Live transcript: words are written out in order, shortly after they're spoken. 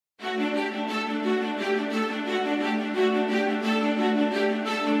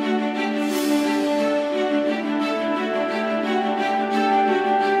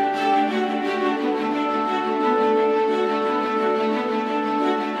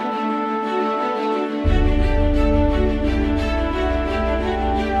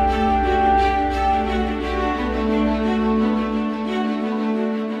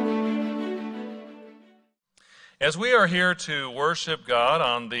As we are here to worship God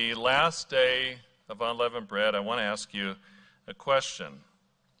on the last day of unleavened bread, I want to ask you a question.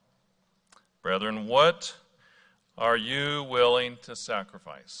 Brethren, what are you willing to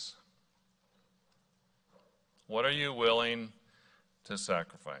sacrifice? What are you willing to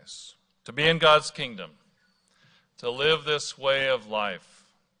sacrifice? To be in God's kingdom, to live this way of life,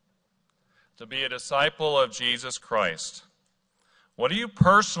 to be a disciple of Jesus Christ. What are you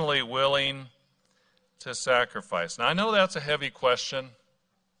personally willing to sacrifice? Now, I know that's a heavy question,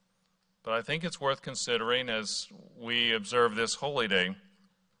 but I think it's worth considering as we observe this holy day,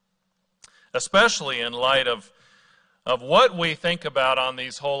 especially in light of what we think about on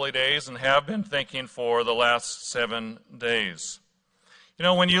these holy days and have been thinking for the last 7 days. You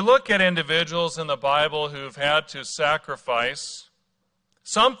know, when you look at individuals in the Bible who've had to sacrifice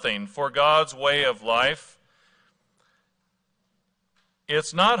something for God's way of life,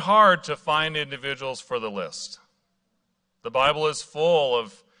 it's not hard to find individuals for the list. The Bible is full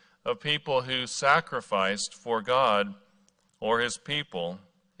of people who sacrificed for God or His people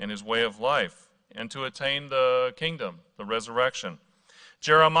and His way of life and to attain the kingdom, the resurrection.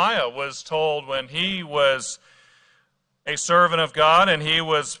 Jeremiah was told when he was a servant of God and he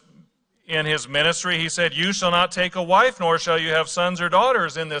was in his ministry, he said, "You shall not take a wife, nor shall you have sons or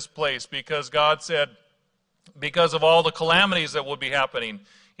daughters in this place," because God said, because of all the calamities that would be happening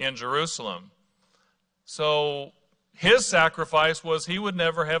in Jerusalem. So his sacrifice was he would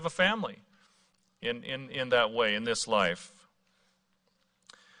never have a family in that way, in this life.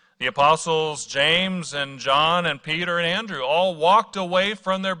 The apostles James and John and Peter and Andrew all walked away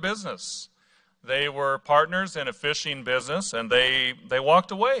from their business. They were partners in a fishing business, and they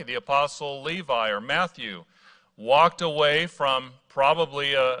walked away. The apostle Levi or Matthew walked away from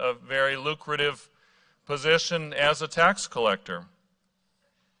probably a very lucrative position as a tax collector.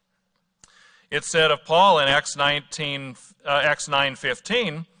 It said of Paul in Acts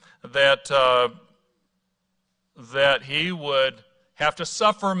 9:15 that he would have to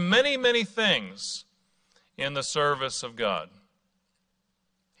suffer many, many things in the service of God.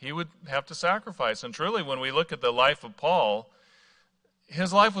 He would have to sacrifice. And truly, when we look at the life of Paul,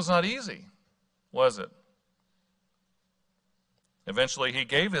 his life was not easy, was it? Eventually, he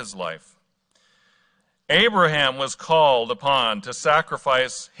gave his life. Abraham was called upon to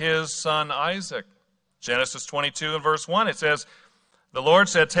sacrifice his son Isaac. Genesis 22 and verse 1, it says, "The Lord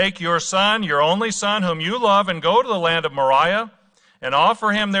said, 'Take your son, your only son, whom you love, and go to the land of Moriah, and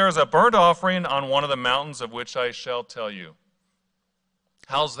offer him there as a burnt offering on one of the mountains of which I shall tell you.'"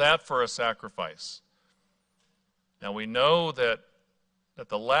 How's that for a sacrifice? Now we know that at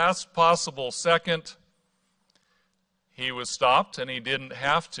the last possible second, he was stopped, and he didn't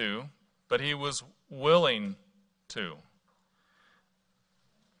have to, but he was willing to.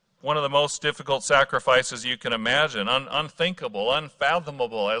 One of the most difficult sacrifices you can imagine, unthinkable,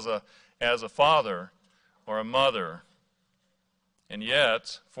 unfathomable as a father or a mother. And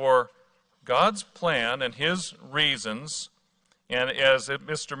yet, for God's plan and His reasons, and as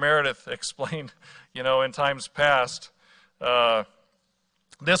Mr. Meredith explained, in times past,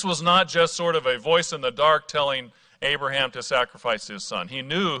 this was not just sort of a voice in the dark telling Abraham to sacrifice his son. He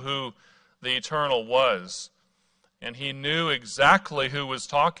knew who the Eternal was, and he knew exactly who was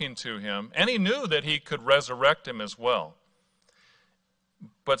talking to him, and he knew that he could resurrect him as well.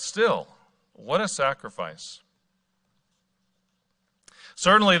 But still, what a sacrifice.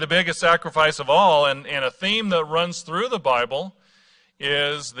 Certainly the biggest sacrifice of all, and a theme that runs through the Bible,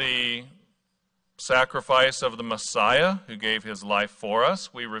 is the sacrifice of the Messiah who gave his life for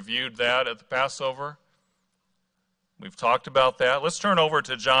us. We reviewed that at the Passover. We've talked about that. Let's turn over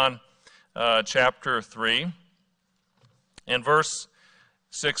to John chapter 3. In verse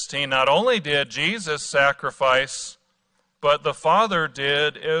 16, not only did Jesus sacrifice, but the Father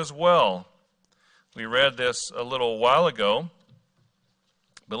did as well. We read this a little while ago,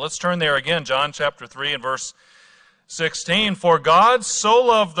 but let's turn there again. John chapter 3 and verse 16. "For God so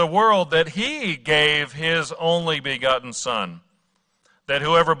loved the world that He gave His only begotten Son, that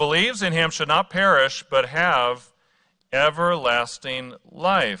whoever believes in Him should not perish, but have everlasting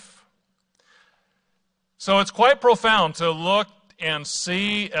life." So it's quite profound to look and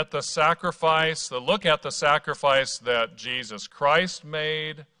see at the sacrifice, that Jesus Christ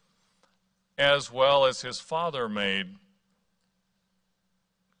made, as well as His Father made,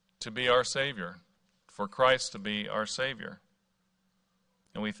 to be our Savior, for Christ to be our Savior.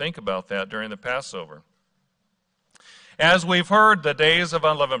 And we think about that during the Passover. As we've heard, the days of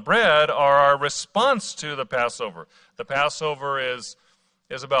unleavened bread are our response to the Passover. The Passover is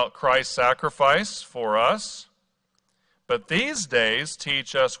about Christ's sacrifice for us. But these days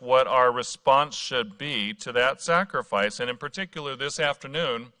teach us what our response should be to that sacrifice. And in particular, this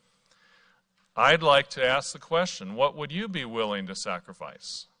afternoon, I'd like to ask the question, what would you be willing to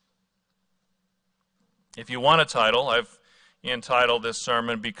sacrifice? If you want a title, I've entitled this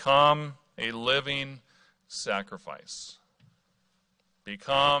sermon, Become a Living Sacrifice.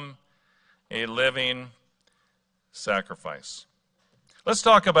 Become a living sacrifice. Let's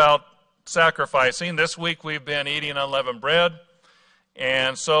talk about sacrificing. This week we've been eating unleavened bread,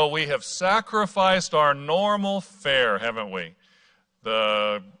 and so we have sacrificed our normal fare, haven't we?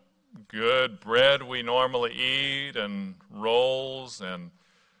 The good bread we normally eat, and rolls, and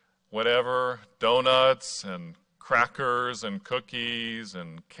whatever, donuts, and crackers, and cookies,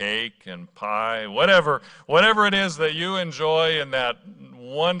 and cake, and pie, whatever it is that you enjoy in that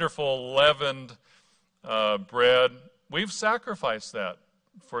wonderful leavened bread, we've sacrificed that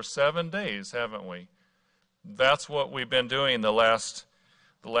for 7 days, haven't we? That's what we've been doing the last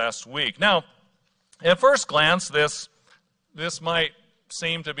week. Now, at first glance, this might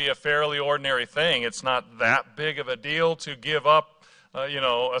seem to be a fairly ordinary thing. It's not that big of a deal to give up,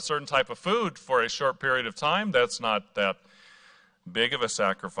 a certain type of food for a short period of time. That's not that big of a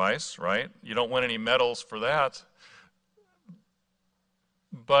sacrifice, right? You don't win any medals for that.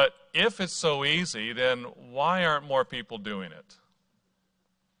 But if it's so easy, then why aren't more people doing it?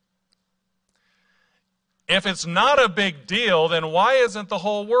 If it's not a big deal, then why isn't the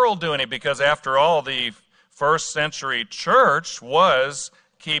whole world doing it? Because after all, the first century church was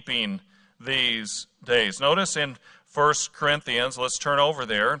keeping these days. Notice in 1 Corinthians, let's turn over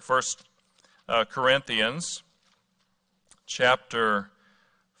there, in 1 Corinthians chapter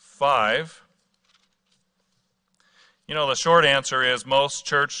 5. The short answer is most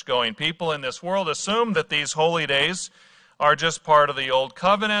church-going people in this world assume that these holy days are just part of the Old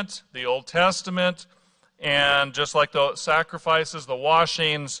Covenant, the Old Testament, and just like the sacrifices, the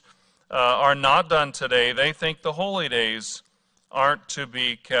washings are not done today, they think the holy days aren't to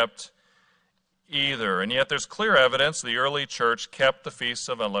be kept either. And yet there's clear evidence the early church kept the feasts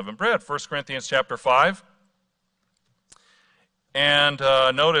of unleavened bread. 1 Corinthians chapter 5. And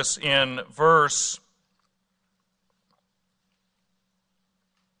notice in verse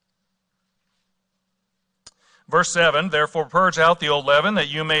 7, therefore purge out the old leaven, that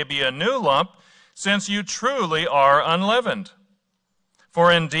you may be a new lump, since you truly are unleavened. For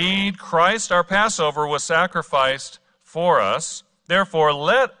indeed Christ our Passover was sacrificed for us. Therefore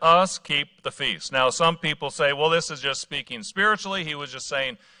let us keep the feast. Now some people say, well, this is just speaking spiritually. He was just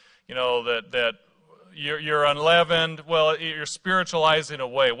saying, that you're unleavened. Well, you're spiritualizing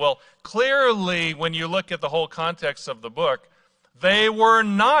away. Well, clearly when you look at the whole context of the book, they were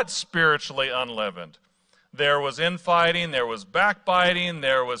not spiritually unleavened. There was infighting, there was backbiting,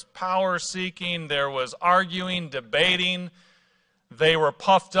 there was power seeking, there was arguing, debating. They were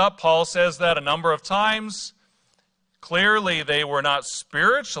puffed up. Paul says that a number of times. Clearly they were not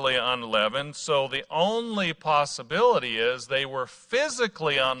spiritually unleavened, so the only possibility is they were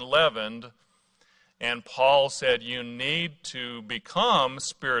physically unleavened, and Paul said you need to become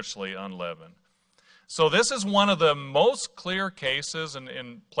spiritually unleavened. So this is one of the most clear cases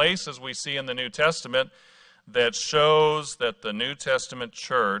and places we see in the New Testament that shows that the New Testament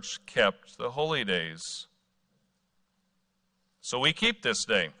church kept the holy days. So we keep this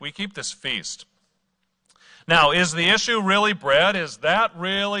day. We keep this feast. Now, is the issue really bread? Is that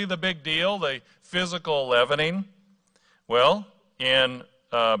really the big deal, the physical leavening? Well, in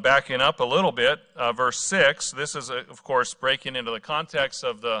backing up a little bit, verse 6, this is, of course, breaking into the context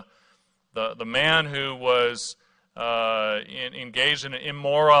of the man who was engaged in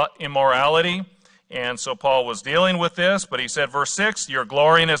immorality. And so Paul was dealing with this, but he said, verse 6, your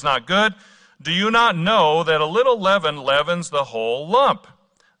glorying is not good. Do you not know that a little leaven leavens the whole lump?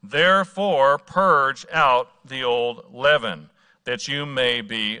 Therefore, purge out the old leaven, that you may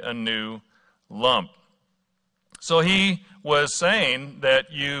be a new lump. So he was saying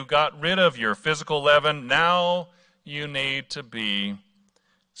that you got rid of your physical leaven. Now you need to be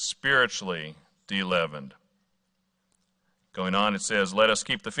spiritually de-leavened. Going on, it says, let us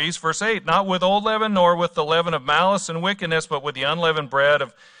keep the feast. Verse 8, not with old leaven, nor with the leaven of malice and wickedness, but with the unleavened bread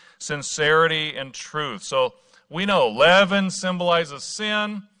of sincerity and truth. So we know leaven symbolizes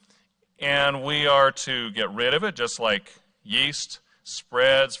sin, and we are to get rid of it, just like yeast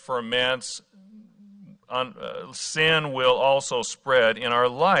spreads, ferments. Sin will also spread in our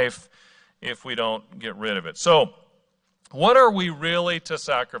life if we don't get rid of it. So, what are we really to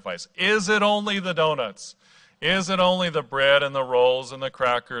sacrifice? Is it only the donuts? Is it only the bread and the rolls and the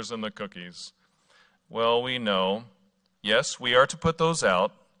crackers and the cookies? Well, we know, yes, we are to put those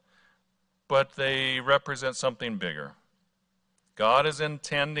out, but they represent something bigger. God is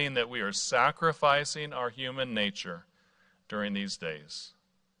intending that we are sacrificing our human nature during these days.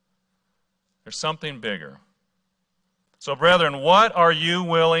 There's something bigger. So, brethren, what are you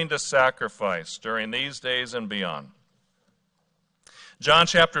willing to sacrifice during these days and beyond? John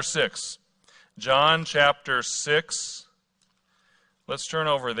chapter 6. John chapter 6. Let's turn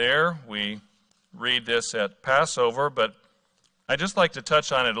over there. We read this at Passover, but I'd just like to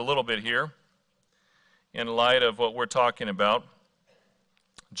touch on it a little bit here in light of what we're talking about.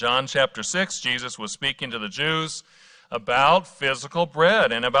 John chapter 6, Jesus was speaking to the Jews about physical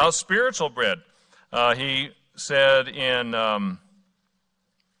bread and about spiritual bread. He said in,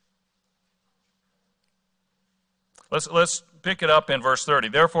 let's pick it up in verse 30.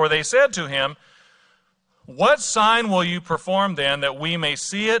 Therefore they said to him, what sign will you perform then that we may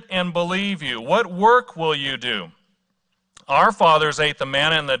see it and believe you? What work will you do? Our fathers ate the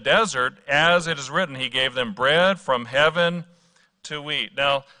manna in the desert, as it is written, he gave them bread from heaven to eat.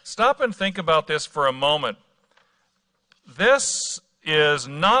 Now, stop and think about this for a moment. This is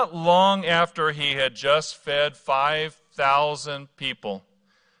not long after he had just fed 5,000 people,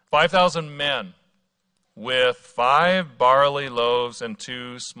 5,000 men, with 5 barley loaves and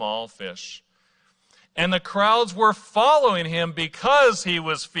 2 small fish. And the crowds were following him because he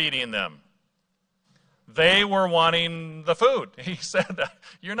was feeding them. They were wanting the food. He said,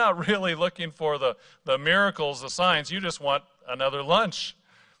 you're not really looking for the miracles, the signs. You just want another lunch.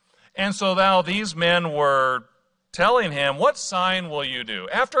 And so now these men were telling him, what sign will you do?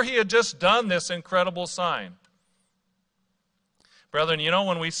 After he had just done this incredible sign. Brethren, you know,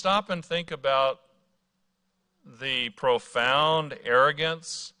 when we stop and think about the profound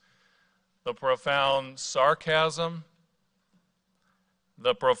arrogance, the profound sarcasm,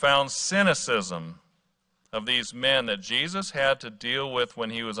 the profound cynicism of these men that Jesus had to deal with when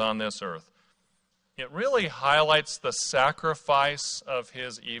he was on this earth, it really highlights the sacrifice of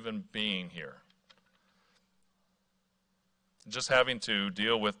his even being here. Just having to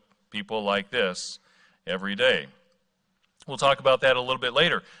deal with people like this every day. We'll talk about that a little bit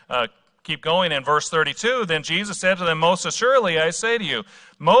later. Keep going in verse 32. Then Jesus said to them, most assuredly I say to you,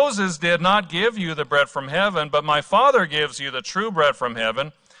 Moses did not give you the bread from heaven, but my Father gives you the true bread from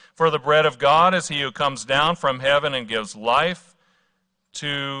heaven. For the bread of God is he who comes down from heaven and gives life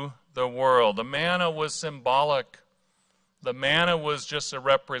to the world. The manna was symbolic. The manna was just a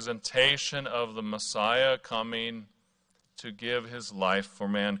representation of the Messiah coming to give his life for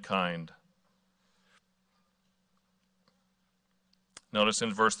mankind. Notice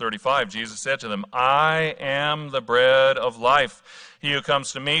in verse 35, Jesus said to them, I am the bread of life. He who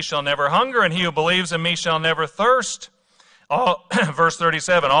comes to me shall never hunger, and he who believes in me shall never thirst. Verse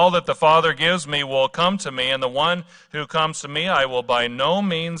 37, all that the Father gives me will come to me, and the one who comes to me I will by no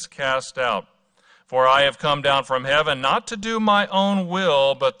means cast out. For I have come down from heaven not to do my own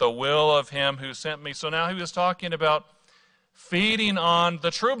will, but the will of him who sent me. So now he was talking about feeding on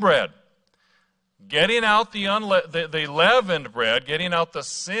the true bread, getting out the leavened bread, getting out the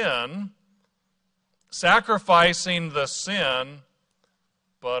sin, sacrificing the sin,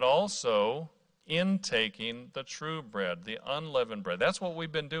 but also intaking the true bread, the unleavened bread. That's what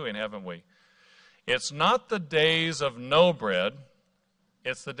we've been doing, haven't we? It's not the days of no bread,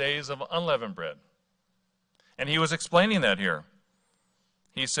 it's the days of unleavened bread. And he was explaining that here.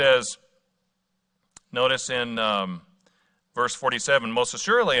 He says, notice in verse 47, most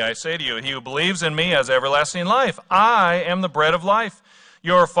assuredly I say to you, he who believes in me has everlasting life. I am the bread of life.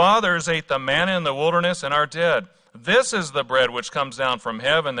 Your fathers ate the manna in the wilderness and are dead. This is the bread which comes down from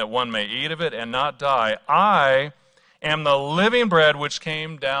heaven, that one may eat of it and not die. I am the living bread which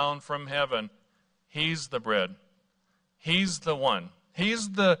came down from heaven. He's the bread. He's the one. He's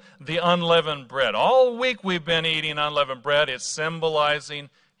the unleavened bread. All week we've been eating unleavened bread. It's symbolizing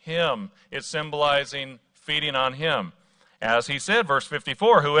him. It's symbolizing feeding on him. As he said, verse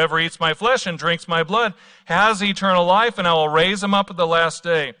 54, whoever eats my flesh and drinks my blood has eternal life, and I will raise him up at the last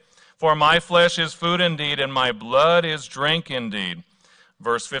day. For my flesh is food indeed, and my blood is drink indeed.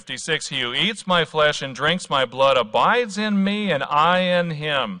 Verse 56, he who eats my flesh and drinks my blood abides in me, and I in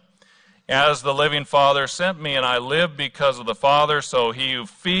him. As the living Father sent me, and I live because of the Father, so he who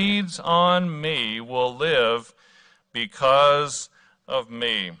feeds on me will live because of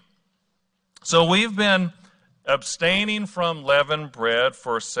me. So we've been abstaining from leavened bread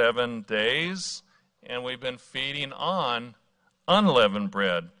for 7 days, and we've been feeding on unleavened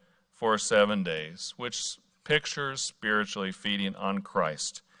bread for 7 days, which pictures spiritually feeding on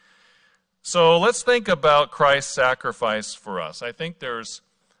Christ. So let's think about Christ's sacrifice for us. I think there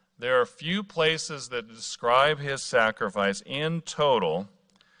are few places that describe his sacrifice in total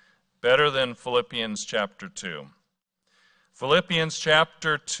better than Philippians chapter 2. Philippians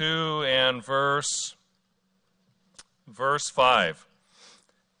chapter 2 and verse 5.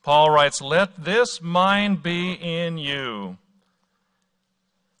 Paul writes, "Let this mind be in you,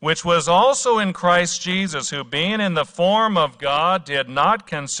 which was also in Christ Jesus, who being in the form of God did not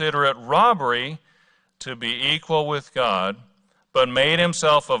consider it robbery to be equal with God, but made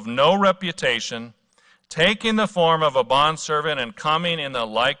himself of no reputation, taking the form of a bondservant and coming in the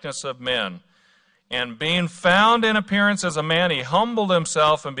likeness of men. And being found in appearance as a man, he humbled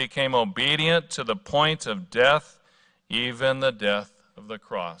himself and became obedient to the point of death, even the death of the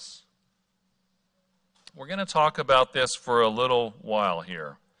cross." We're going to talk about this for a little while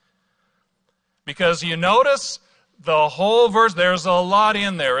here. Because you notice the whole verse, there's a lot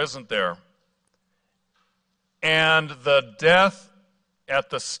in there, isn't there? And the death at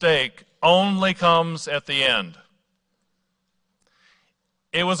the stake only comes at the end.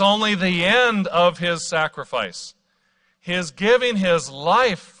 It was only the end of his sacrifice. His giving his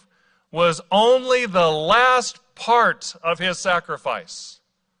life was only the last part of his sacrifice.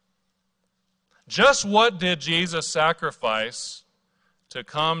 Just what did Jesus sacrifice to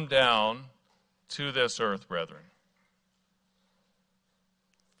come down to this earth, brethren?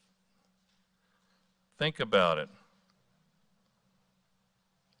 Think about it.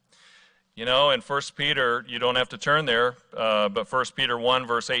 You know, in 1 Peter, you don't have to turn there, but 1 Peter 1,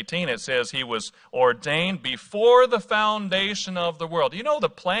 verse 18, it says he was ordained before the foundation of the world. You know the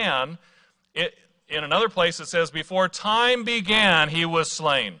plan, in another place it says, before time began, he was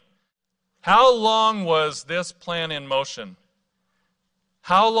slain. How long was this plan in motion?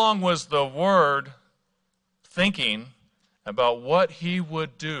 How long was the Word thinking about what he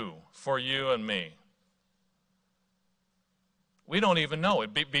would do for you and me? We don't even know.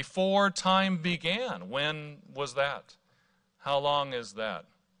 Before time began. When was that? How long is that?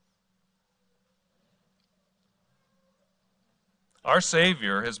 Our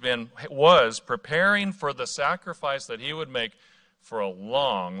Savior was preparing for the sacrifice that he would make for a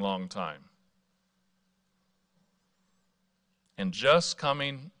long, long time. And just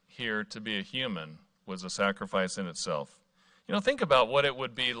coming here to be a human was a sacrifice in itself. You know, think about what it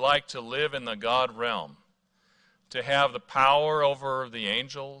would be like to live in the God realm. To have the power over the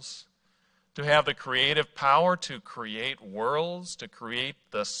angels, to have the creative power to create worlds, to create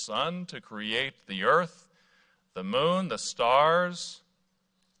the sun, to create the earth, the moon, the stars,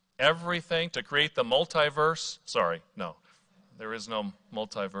 everything, to create the multiverse. Sorry, no, there is no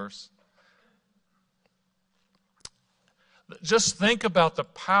multiverse. Just think about the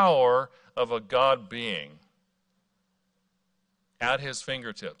power of a God being at his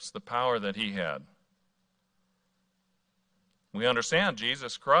fingertips, the power that he had. We understand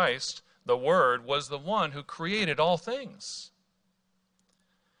Jesus Christ, the Word, was the one who created all things.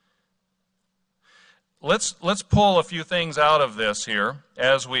 Let's pull a few things out of this here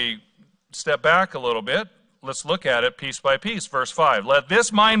as we step back a little bit. Let's look at it piece by piece. Verse 5, "Let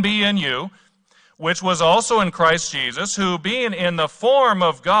this mind be in you, which was also in Christ Jesus, who being in the form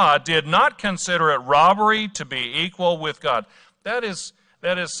of God did not consider it robbery to be equal with God." That is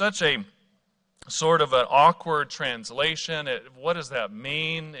such a sort of an awkward translation. What does that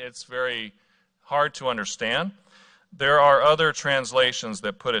mean? It's very hard to understand. There are other translations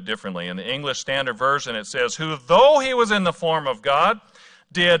that put it differently. In the English Standard Version, it says, "Who, though he was in the form of God,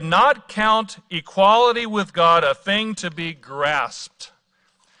 did not count equality with God a thing to be grasped."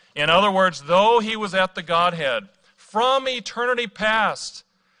 In other words, though he was at the Godhead from eternity past,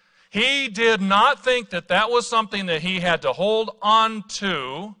 he did not think that that was something that he had to hold on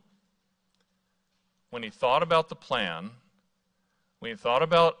to. When he thought about the plan, when he thought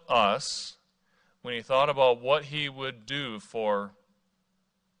about us, when he thought about what he would do for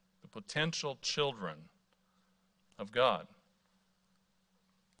the potential children of God,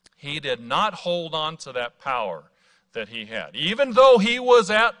 he did not hold on to that power that he had, even though he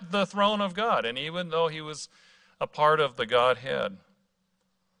was at the throne of God and even though he was a part of the Godhead.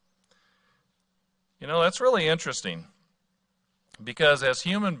 You know, that's really interesting because as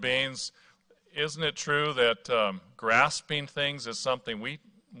human beings, isn't it true that grasping things is something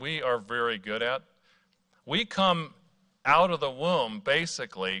we are very good at? We come out of the womb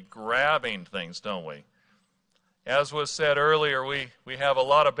basically grabbing things, don't we? As was said earlier, we have a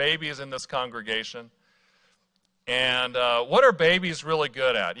lot of babies in this congregation. And what are babies really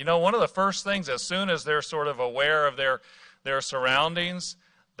good at? You know, one of the first things, as soon as they're sort of aware of their surroundings,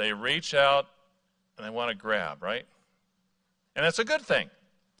 they reach out and they want to grab, right? And that's a good thing.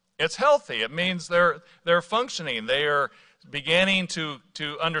 It's healthy. It means they're functioning. They are beginning to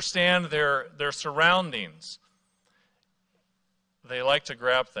understand their surroundings. They like to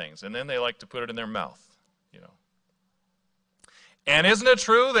grab things, and then they like to put it in their mouth, you know. And isn't it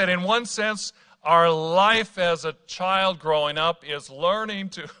true that in one sense, our life as a child growing up is learning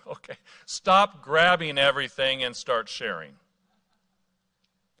to, stop grabbing everything and start sharing?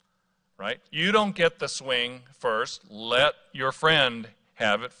 Right? You don't get the swing first. Let your friend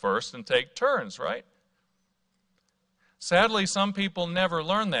have it first and take turns, right? Sadly, some people never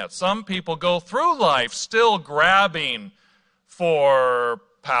learn that. Some people go through life still grabbing for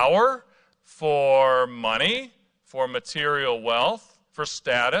power, for money, for material wealth, for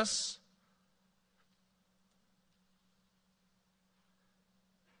status.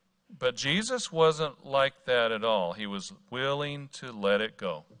 But Jesus wasn't like that at all. He was willing to let it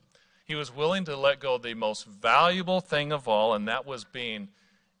go. He was willing to let go of the most valuable thing of all, and that was being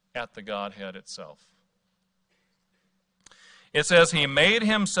at the Godhead itself. It says he made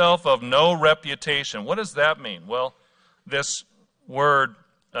himself of no reputation. What does that mean? Well, this word,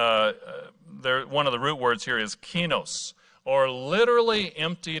 one of the root words here is kinos, or literally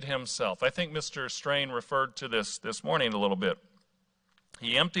emptied himself. I think Mr. Strain referred to this morning a little bit.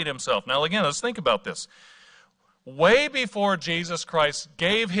 He emptied himself. Now again, let's think about this. Way before Jesus Christ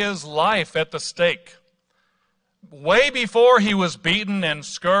gave his life at the stake, way before he was beaten and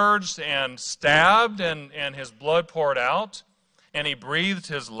scourged and stabbed and his blood poured out, and he breathed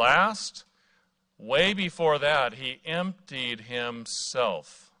his last, way before that, he emptied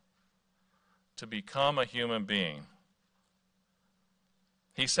himself to become a human being.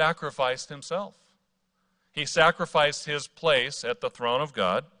 He sacrificed himself. He sacrificed his place at the throne of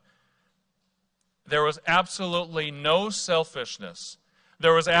God. There was absolutely no selfishness.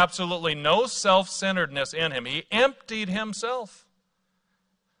 There was absolutely no self-centeredness in him. He emptied himself.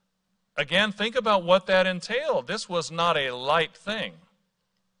 Again, think about what that entailed. This was not a light thing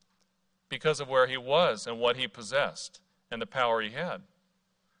because of where he was and what he possessed and the power he had.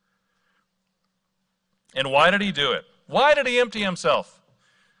 And why did he do it? Why did he empty himself?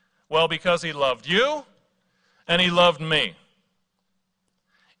 Well, because he loved you and he loved me.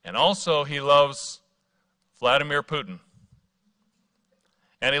 And also he loves Vladimir Putin.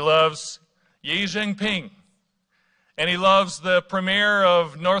 And he loves Xi Jinping. And he loves the premier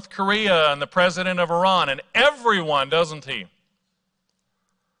of North Korea and the president of Iran and everyone, doesn't he?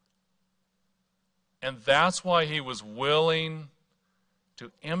 And that's why he was willing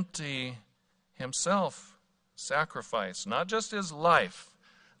to empty himself, sacrifice, not just his life,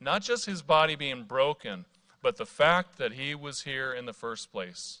 not just his body being broken, but the fact that he was here in the first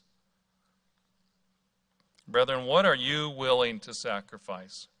place. Brethren, what are you willing to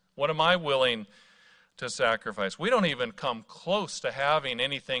sacrifice? What am I willing to sacrifice? We don't even come close to having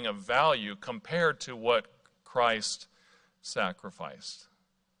anything of value compared to what Christ sacrificed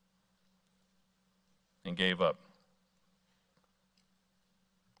and gave up.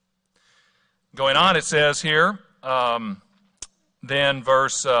 Going on, it says here, then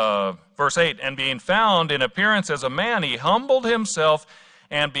verse 8, and being found in appearance as a man, he humbled himself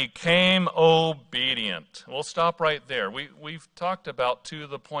and became obedient. We'll stop right there. We've talked about to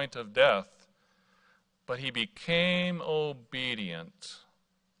the point of death, but he became obedient.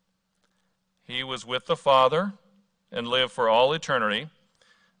 He was with the Father and lived for all eternity,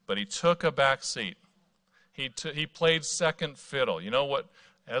 but he took a back seat. He played second fiddle. You know what,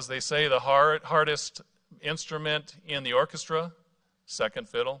 as they say, the hardest instrument in the orchestra? Second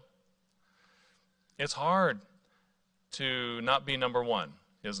fiddle. It's hard to not be number one,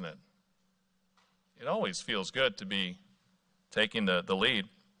 isn't it? It always feels good to be taking the lead.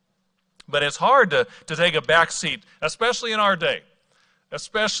 But it's hard to take a back seat, especially in our day.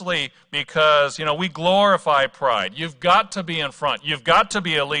 Especially because, we glorify pride. You've got to be in front. You've got to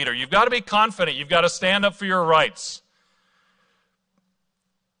be a leader. You've got to be confident. You've got to stand up for your rights.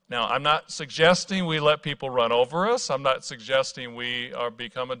 Now, I'm not suggesting we let people run over us. I'm not suggesting we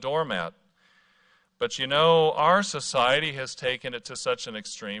become a doormat. But our society has taken it to such an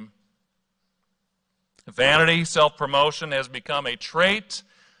extreme. Vanity, self-promotion has become a trait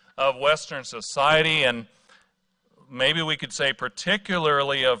of Western society, and maybe we could say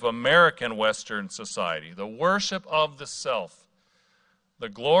particularly of American Western society. The worship of the self, the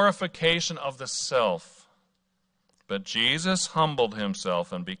glorification of the self. But Jesus humbled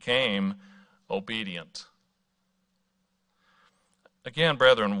himself and became obedient. Again,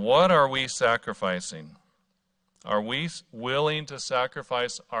 brethren, what are we sacrificing? Are we willing to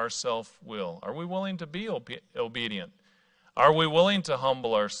sacrifice our self-will? Are we willing to be obedient? Are we willing to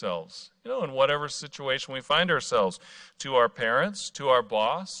humble ourselves, in whatever situation we find ourselves, to our parents, to our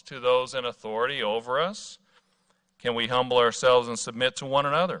boss, to those in authority over us? Can we humble ourselves and submit to one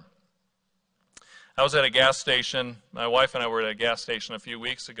another? I was at a gas station. My wife and I were at a gas station a few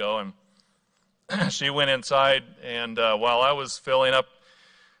weeks ago, and she went inside, and while I was filling up,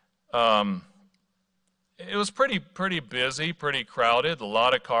 it was pretty busy, pretty crowded, a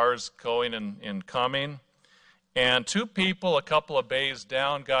lot of cars going and coming. And two people a couple of bays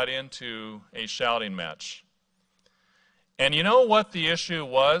down got into a shouting match. And you know what the issue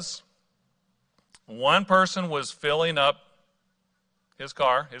was? One person was filling up his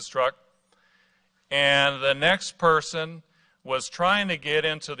car, his truck, and the next person was trying to get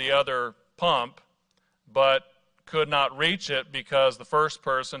into the other pump, but could not reach it because the first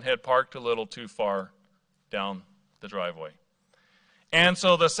person had parked a little too far down the driveway. And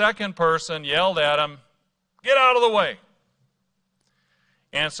so the second person yelled at him, "Get out of the way."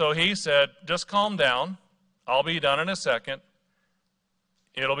 And so he said, "Just calm down. I'll be done in a second.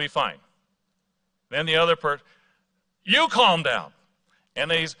 It'll be fine." Then the other person, "You calm down."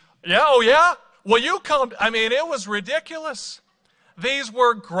 And he's, "Yeah, oh yeah? Well, you calm." I mean, it was ridiculous. These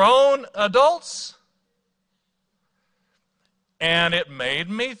were grown adults. And it made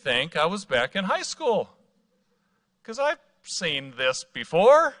me think I was back in high school. Because I've seen this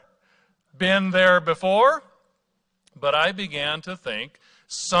before, been there before. But I began to think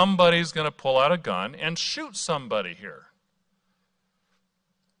somebody's going to pull out a gun and shoot somebody here.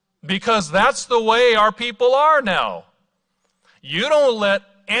 Because that's the way our people are now. You don't let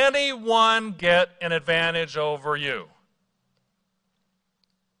anyone get an advantage over you.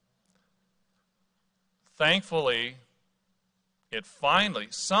 Thankfully,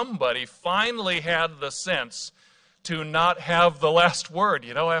 somebody finally had the sense to not have the last word.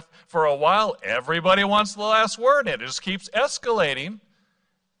 You know, for a while, everybody wants the last word, and it just keeps escalating.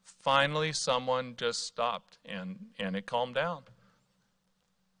 Finally, someone just stopped, and it calmed down.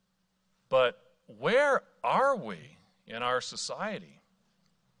 But where are we in our society?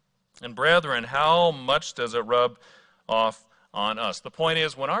 And brethren, how much does it rub off on us? The point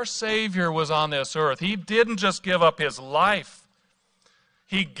is, when our Savior was on this earth, he didn't just give up his life.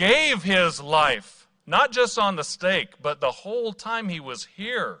 He gave his life, not just on the stake, but the whole time he was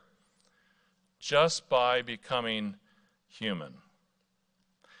here, just by becoming human.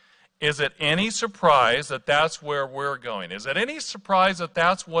 Is it any surprise that that's where we're going? Is it any surprise that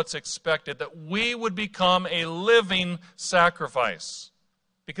that's what's expected, that we would become a living sacrifice?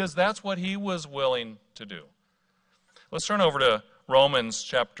 Because that's what he was willing to do. Let's turn over to Romans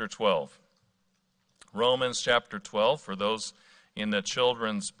chapter 12. Romans chapter 12, for those in the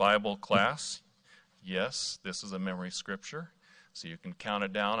children's Bible class. Yes, this is a memory scripture, so you can count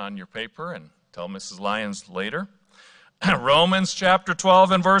it down on your paper and tell Mrs. Lyons later. Romans chapter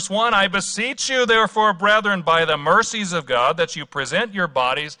 12 and verse 1, "I beseech you, therefore, brethren, by the mercies of God, that you present your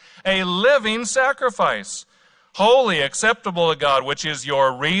bodies a living sacrifice, holy, acceptable to God, which is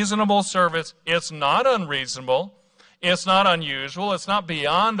your reasonable service." It's not unreasonable. It's not unusual. It's not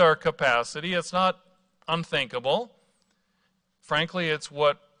beyond our capacity. It's not unthinkable. Frankly, it's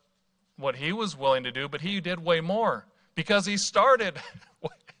what he was willing to do, but he did way more because he started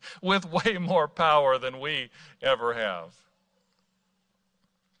with way more power than we ever have.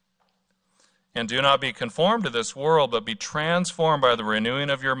 "And do not be conformed to this world, but be transformed by the renewing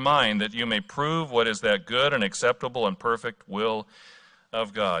of your mind, that you may prove what is that good and acceptable and perfect will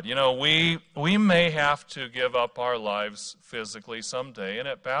of God." You know, we may have to give up our lives physically someday, and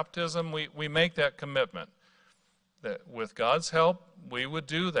at baptism we make that commitment that with God's help we would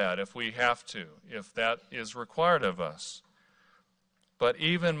do that if we have to, if that is required of us. But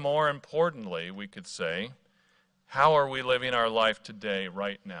even more importantly, we could say, how are we living our life today,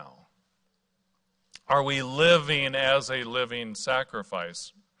 right now? Are we living as a living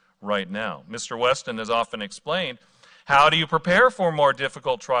sacrifice right now? Mr. Weston has often explained, how do you prepare for more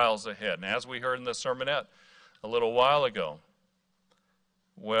difficult trials ahead? And as we heard in the sermonette a little while ago,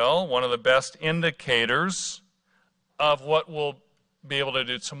 well, one of the best indicators of what we'll be able to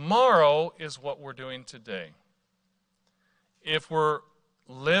do tomorrow is what we're doing today. If we're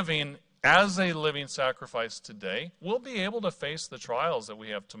living as a living sacrifice today, we'll be able to face the trials that we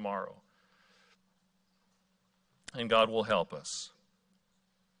have tomorrow. And God will help us.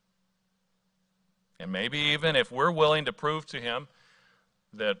 And maybe even if we're willing to prove to him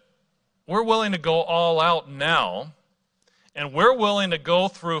that we're willing to go all out now, and we're willing to go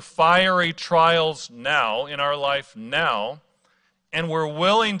through fiery trials now, in our life now, and we're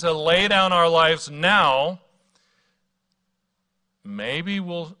willing to lay down our lives now, maybe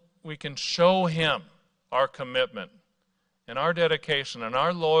we can show him our commitment and our dedication and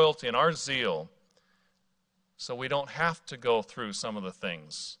our loyalty and our zeal, so we don't have to go through some of the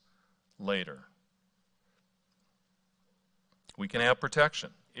things later. We can have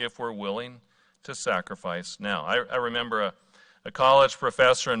protection if we're willing to sacrifice now. I remember a college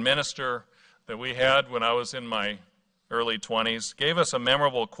professor and minister that we had when I was in my early 20s gave us a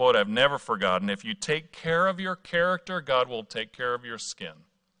memorable quote I've never forgotten. If you take care of your character, God will take care of your skin.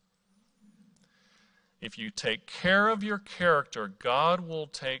 If you take care of your character, God will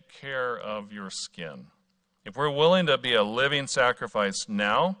take care of your skin. If we're willing to be a living sacrifice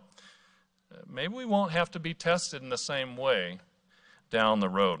now, maybe we won't have to be tested in the same way down the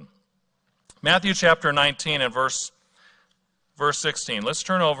road. Matthew chapter 19 and verse 16. Let's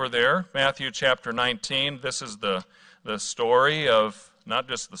turn over there. Matthew chapter 19. This is the story of, not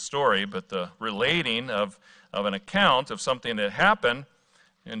just the story, but the relating of an account of something that happened.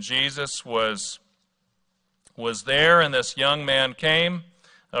 And Jesus was there, and this young man came,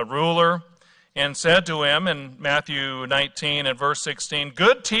 a ruler, and said to him in Matthew 19 and verse 16,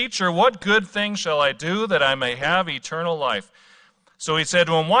 "Good teacher, what good thing shall I do that I may have eternal life?" So he said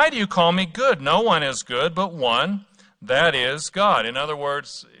to him, "Why do you call me good? No one is good but one, that is God." In other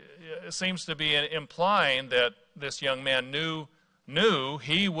words, it seems to be implying that this young man knew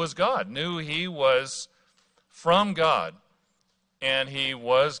he was God, knew he was from God, and he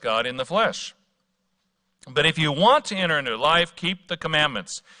was God in the flesh. "But if you want to enter into life, keep the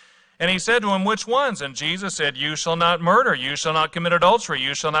commandments." And he said to him, "Which ones?" And Jesus said, "You shall not murder, you shall not commit adultery,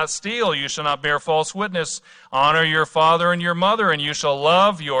 you shall not steal, you shall not bear false witness, honor your father and your mother, and you shall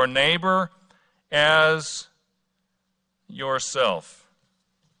love your neighbor as yourself."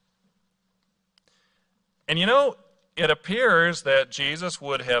 And you know, it appears that Jesus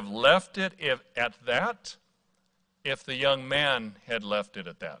would have left it if the young man had left it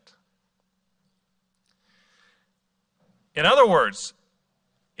at that. In other words,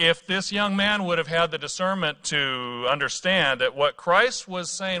 if this young man would have had the discernment to understand that what Christ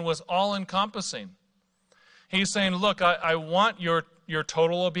was saying was all-encompassing. He's saying, look, I want your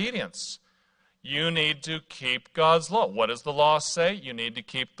total obedience. You need to keep God's law. What does the law say? You need to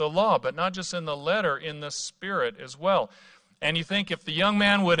keep the law, but not just in the letter, in the spirit as well. And you think if the young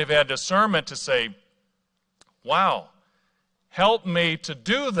man would have had discernment to say, wow, help me to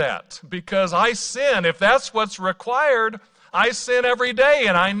do that because I sin. If that's what's required, I sin every day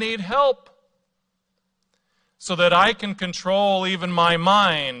and I need help so that I can control even my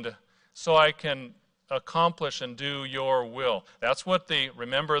mind so I can accomplish and do your will. That's what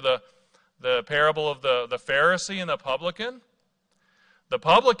remember the parable of the Pharisee and the publican? The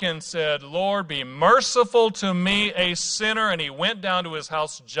publican said, "Lord, be merciful to me, a sinner," and he went down to his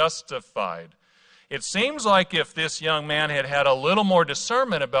house justified. It seems like if this young man had had a little more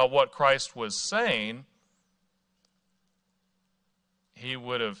discernment about what Christ was saying,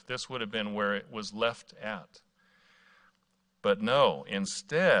 this would have been where it was left at. But no,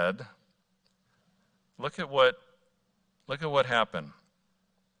 instead, look at what happened.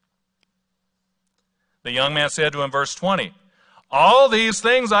 The young man said to him, verse 20, "All these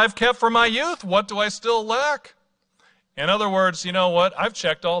things I've kept from my youth. What do I still lack?" In other words, you know what? I've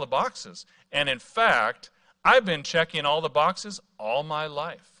checked all the boxes. And in fact, I've been checking all the boxes all my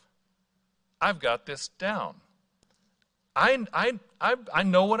life. I've got this down. I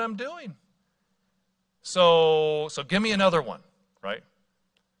know what I'm doing. So give me another one, right?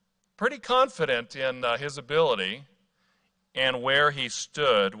 Pretty confident in his ability and where he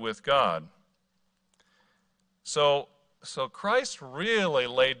stood with God. So Christ really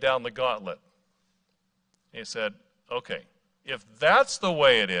laid down the gauntlet. He said, okay, if that's the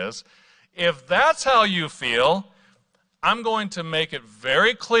way it is, if that's how you feel, I'm going to make it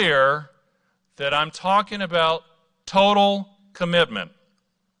very clear that I'm talking about total commitment.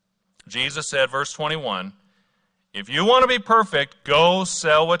 Jesus said, verse 21, "If you want to be perfect, go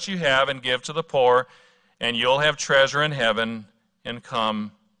sell what you have and give to the poor, and you'll have treasure in heaven, and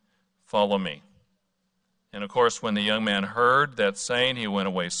come, follow me." And of course, when the young man heard that saying, he went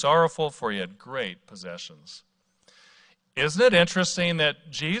away sorrowful, for he had great possessions. Isn't it interesting that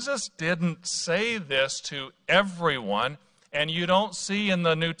Jesus didn't say this to everyone, and you don't see in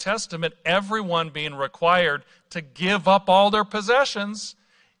the New Testament everyone being required to give up all their possessions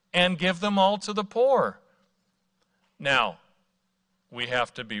and give them all to the poor. Now, we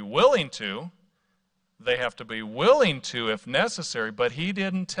have to be willing to. They have to be willing to if necessary, but he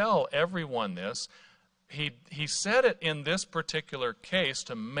didn't tell everyone this. He said it in this particular case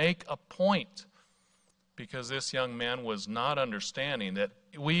to make a point, because this young man was not understanding that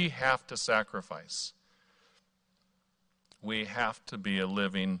we have to sacrifice. We have to be a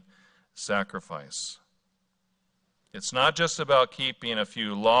living sacrifice. It's not just about keeping a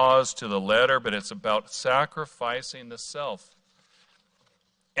few laws to the letter, but it's about sacrificing the self.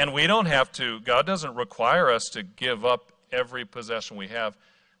 And we don't have to, God doesn't require us to give up every possession we have.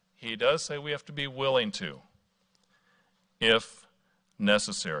 He does say we have to be willing to, if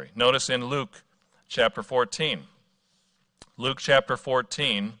necessary. Notice in Luke chapter 14. Luke chapter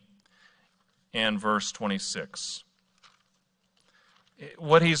 14 and verse 26.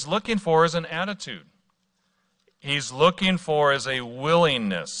 What he's looking for is an attitude. He's looking for is a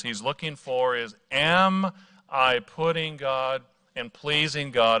willingness. He's looking for is, am I putting God and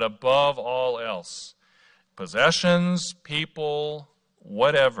pleasing God above all else? Possessions, people,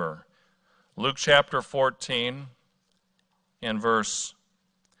 whatever. Luke chapter 14 and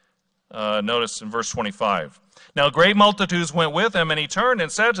notice in verse 25. Now great multitudes went with him, and he turned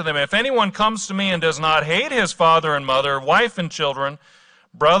and said to them, if anyone comes to me and does not hate his father and mother, wife and children,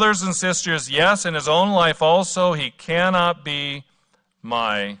 brothers and sisters, yes, and his own life also, he cannot be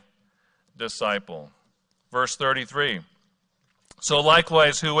my disciple. Verse 33. So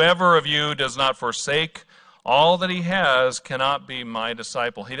likewise, whoever of you does not forsake all that he has cannot be my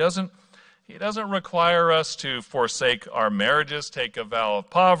disciple. He doesn't require us to forsake our marriages, take a vow of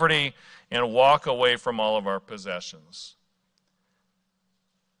poverty, and walk away from all of our possessions.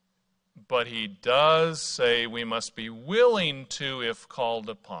 But he does say we must be willing to if called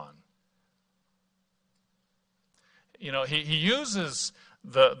upon. You know, he uses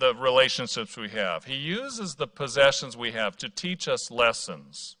the relationships we have. He uses the possessions we have to teach us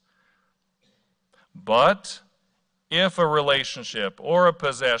lessons. But if a relationship or a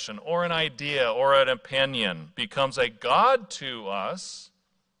possession or an idea or an opinion becomes a god to us,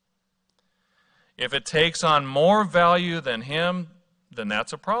 if it takes on more value than him, then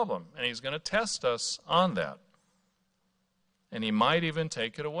that's a problem. And he's going to test us on that. And he might even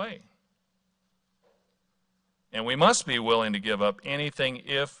take it away. And we must be willing to give up anything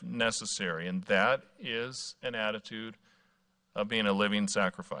if necessary. And that is an attitude of being a living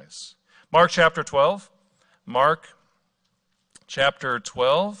sacrifice. Mark chapter 12. Mark chapter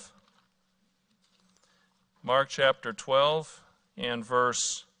 12 and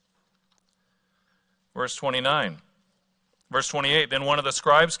verse 29. Verse 28, then one of the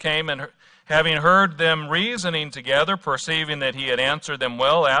scribes came, and having heard them reasoning together, perceiving that he had answered them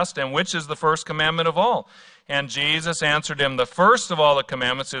well, asked him, which is the first commandment of all? And Jesus answered him, the first of all the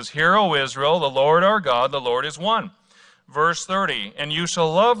commandments is, hear, O Israel, the Lord our God, the Lord is one. Verse 30, and you shall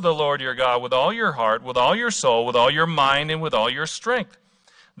love the Lord your God with all your heart, with all your soul, with all your mind, and with all your strength.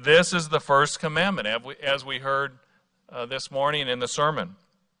 This is the first commandment, as we heard this morning in the sermon.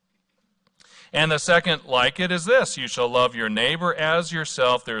 And the second like it is this, you shall love your neighbor as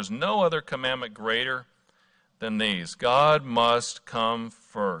yourself. There is no other commandment greater than these. God must come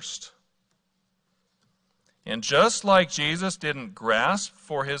first. And just like Jesus didn't grasp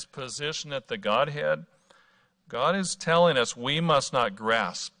for his position at the Godhead, God is telling us we must not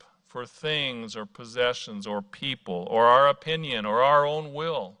grasp for things or possessions or people or our opinion or our own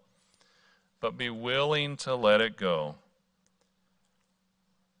will, but be willing to let it go.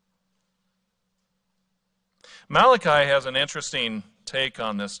 Malachi has an interesting take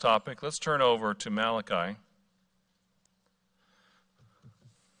on this topic. Let's turn over to Malachi.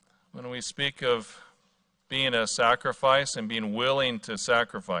 When we speak of being a sacrifice and being willing to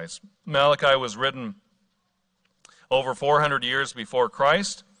sacrifice, Malachi was written over 400 years before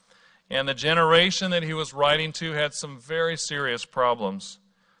Christ, and the generation that he was writing to had some very serious problems.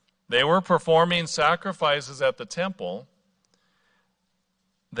 They were performing sacrifices at the temple.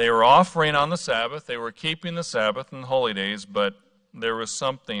 They were offering on the Sabbath. They were keeping the Sabbath and holy days, but there was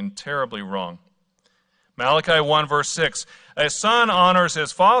something terribly wrong. Malachi 1 verse 6, a son honors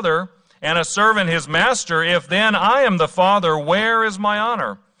his father, and a servant his master. If then I am the father, where is my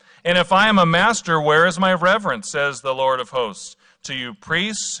honor? And if I am a master, where is my reverence, says the Lord of hosts, to you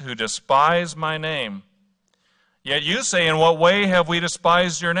priests who despise my name? Yet you say, in what way have we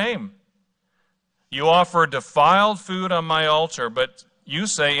despised your name? You offer defiled food on my altar, but you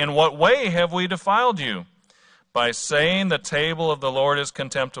say, in what way have we defiled you? By saying the table of the Lord is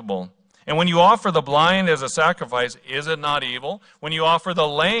contemptible. And when you offer the blind as a sacrifice, is it not evil? When you offer the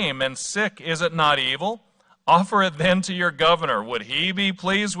lame and sick, is it not evil? Offer it then to your governor. Would he be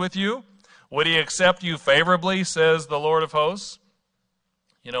pleased with you? Would he accept you favorably, says the Lord of hosts?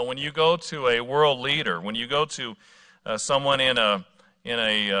 You know, when you go to a world leader, when you go to someone in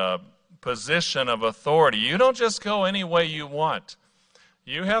a position of authority, you don't just go any way you want.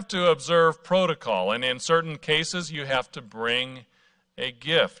 You have to observe protocol, and in certain cases, you have to bring a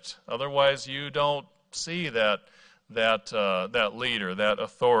gift. Otherwise, you don't see that leader, that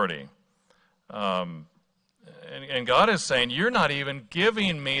authority. And God is saying, you're not even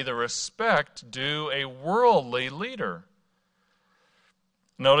giving me the respect due a worldly leader.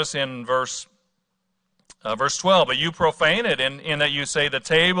 Notice in verse Verse 12, but you profane it in that you say the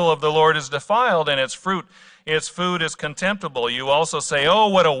table of the Lord is defiled and its food is contemptible. You also say, oh,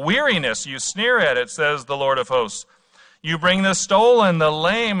 what a weariness. You sneer at it, says the Lord of hosts. You bring the stolen, the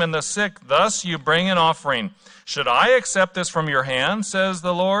lame, and the sick. Thus you bring an offering. Should I accept this from your hand, says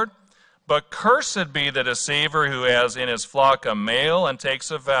the Lord? But cursed be the deceiver who has in his flock a male and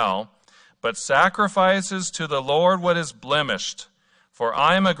takes a vow, but sacrifices to the Lord what is blemished. For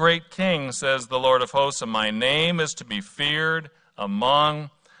I am a great king, says the Lord of hosts, and my name is to be feared among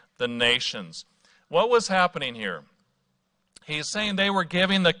the nations. What was happening here? He's saying they were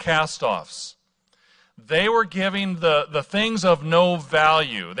giving the cast-offs. They were giving the things of no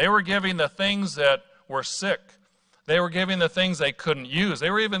value. They were giving the things that were sick. They were giving the things they couldn't use.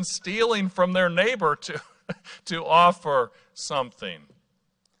 They were even stealing from their neighbor to offer something.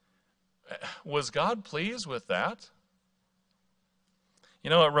 Was God pleased with that? You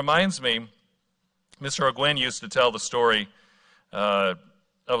know, it reminds me, Mr. O'Gwen used to tell the story of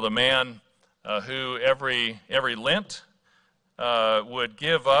the man who every Lent would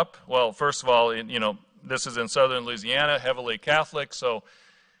give up. Well, first of all, this is in southern Louisiana, heavily Catholic, so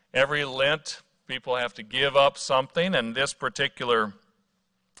every Lent people have to give up something, and this particular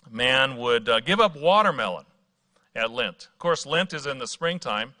man would give up watermelon at Lent. Of course, Lent is in the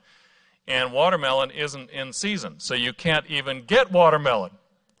springtime, and watermelon isn't in season, so you can't even get watermelon.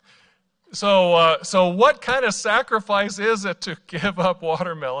 So what kind of sacrifice is it to give up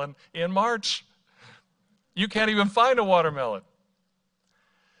watermelon in March? You can't even find a watermelon.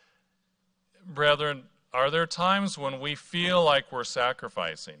 Brethren, are there times when we feel like we're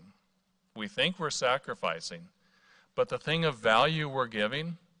sacrificing? We think we're sacrificing, but the thing of value we're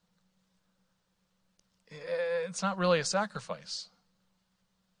giving, it's not really a sacrifice.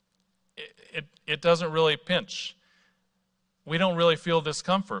 It doesn't really pinch. We don't really feel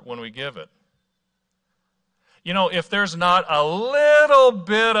discomfort when we give it. You know, if there's not a little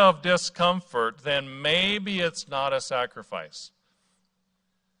bit of discomfort, then maybe it's not a sacrifice.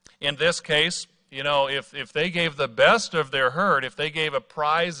 In this case, you know, if they gave the best of their herd, if they gave a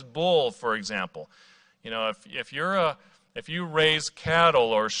prize bull, for example, you know, if you raise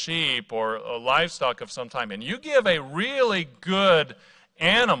cattle or sheep or a livestock of some type, and you give a really good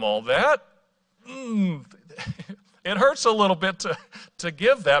animal, that it hurts a little bit to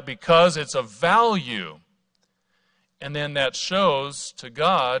give that because it's a value. And then that shows to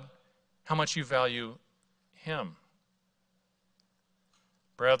God how much you value Him.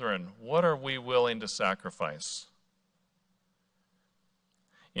 Brethren, what are we willing to sacrifice?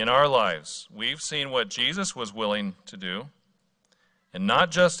 In our lives, we've seen what Jesus was willing to do, and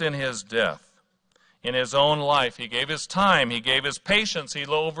not just in His death. In His own life, He gave His time, He gave His patience, He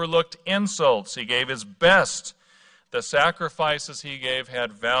overlooked insults, He gave His best. The sacrifices He gave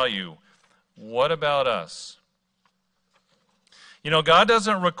had value. What about us? You know, God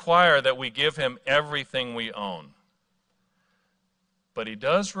doesn't require that we give Him everything we own. But He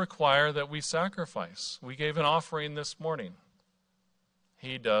does require that we sacrifice. We gave an offering this morning.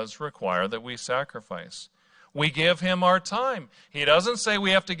 He does require that we sacrifice. We give Him our time. He doesn't say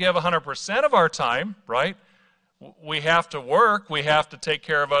we have to give 100% of our time, right? We have to work. We have to take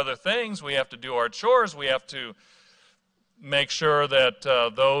care of other things. We have to do our chores. We have to make sure that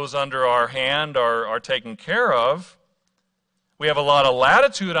those under our hand are taken care of. We have a lot of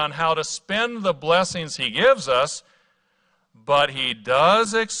latitude on how to spend the blessings He gives us, but He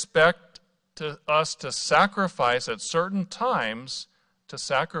does expect us to sacrifice at certain times, to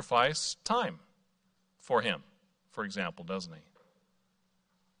sacrifice time for Him, for example, doesn't He?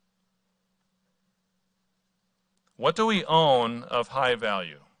 What do we own of high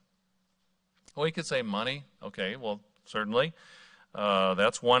value? Well, we could say money. Okay, well, certainly.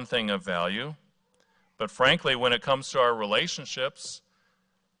 That's one thing of value. But frankly, when it comes to our relationships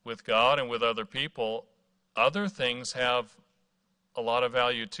with God and with other people, other things have a lot of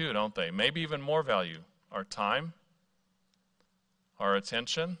value too, don't they? Maybe even more value. Our time, our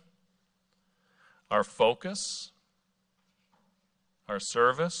attention, our focus, our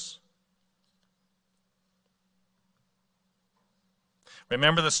service.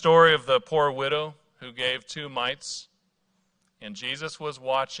 Remember the story of the poor widow who gave 2 mites? And Jesus was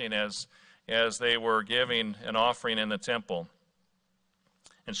watching as they were giving an offering in the temple.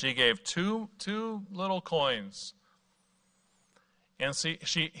 And she gave two little coins. And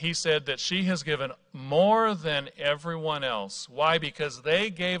he said that she has given more than everyone else. Why? Because they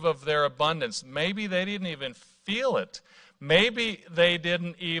gave of their abundance. Maybe they didn't even feel it. Maybe they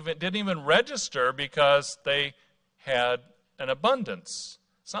didn't even register because they had an abundance.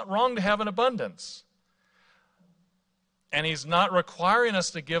 It's not wrong to have an abundance. And He's not requiring us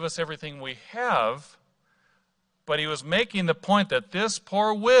to give us everything we have, But he was making the point that this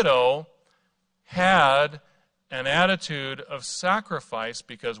poor widow had an attitude of sacrifice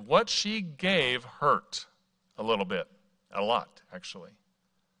because what she gave hurt a little bit, a lot, actually.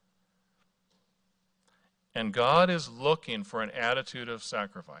 And God is looking for an attitude of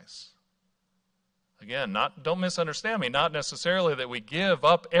sacrifice. Again, don't misunderstand me, not necessarily that we give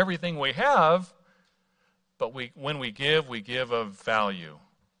up everything we have, but when we give of value,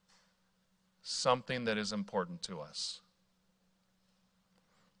 something that is important to us.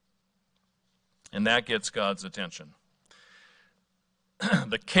 And that gets God's attention.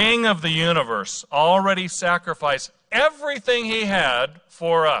 The King of the universe already sacrificed everything he had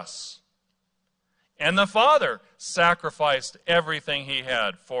for us. And the Father sacrificed everything he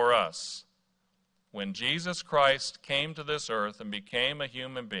had for us. When Jesus Christ came to this earth and became a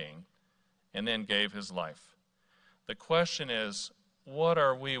human being and then gave his life. The question is, what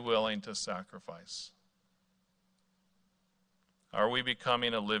are we willing to sacrifice? Are we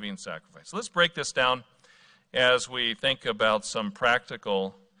becoming a living sacrifice? Let's break this down as we think about some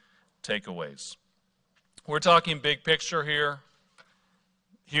practical takeaways. We're talking big picture here,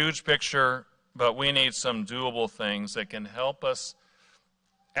 huge picture, but we need some doable things that can help us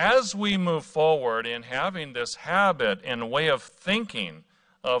as we move forward in having this habit and way of thinking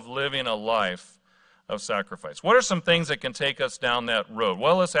of living a life of sacrifice. What are some things that can take us down that road?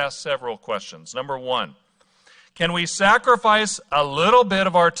 Well, let's ask several questions. Number one, can we sacrifice a little bit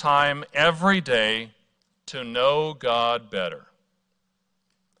of our time every day to know God better?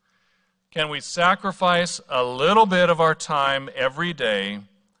 Can we sacrifice a little bit of our time every day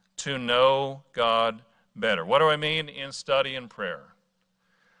to know God better? What do I mean in study and prayer?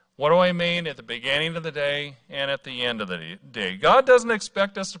 What do I mean at the beginning of the day and at the end of the day? God doesn't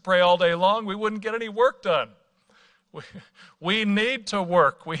expect us to pray all day long. We wouldn't get any work done. We need to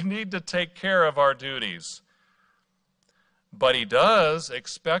work. We need to take care of our duties. But he does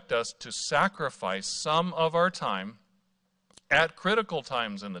expect us to sacrifice some of our time at critical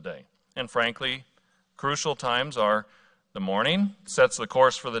times in the day. And frankly, crucial times are the morning, sets the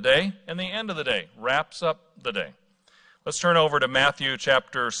course for the day, and the end of the day, wraps up the day. Let's turn over to Matthew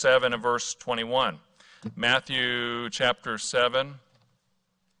chapter 7 and verse 21. Matthew chapter 7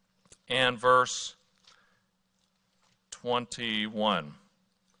 and verse 21.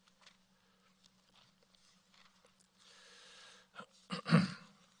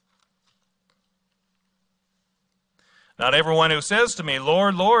 Not everyone who says to me,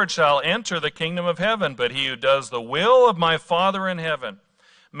 Lord, Lord, shall enter the kingdom of heaven, but he who does the will of my Father in heaven.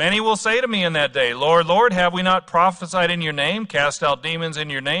 Many will say to me in that day, Lord, Lord, have we not prophesied in your name, cast out demons in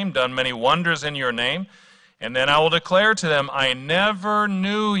your name, done many wonders in your name? And then I will declare to them, I never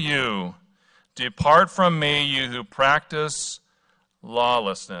knew you. Depart from me, you who practice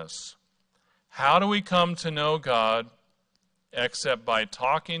lawlessness. How do we come to know God except by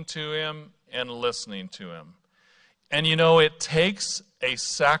talking to him and listening to him? And you know, it takes a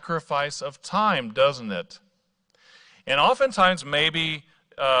sacrifice of time, doesn't it? And oftentimes maybe,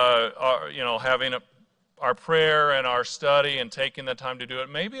 having our prayer and our study and taking the time to do it,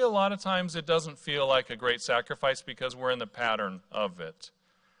 maybe a lot of times it doesn't feel like a great sacrifice because we're in the pattern of it.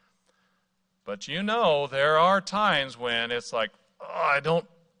 But you know, there are times when it's like, I don't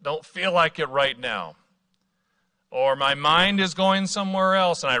feel like it right now. Or my mind is going somewhere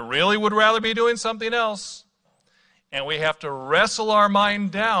else and I really would rather be doing something else. And we have to wrestle our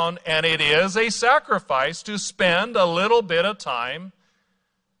mind down, and it is a sacrifice to spend a little bit of time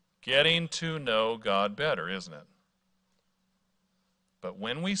getting to know God better, isn't it? But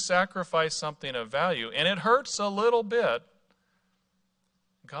when we sacrifice something of value, and it hurts a little bit,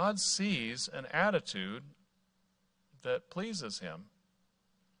 God sees an attitude that pleases him.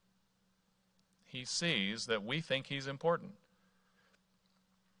 He sees that we think he's important.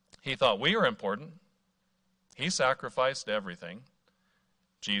 He thought we were important. He sacrificed everything.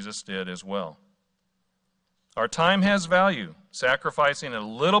 Jesus did as well. Our time has value. Sacrificing a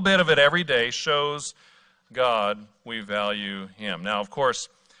little bit of it every day shows God we value him. Now, of course,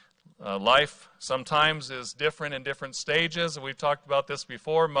 life sometimes is different in different stages. We've talked about this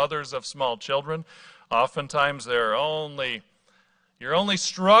before. Mothers of small children, oftentimes you're only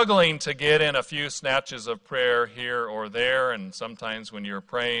struggling to get in a few snatches of prayer here or there, and sometimes when you're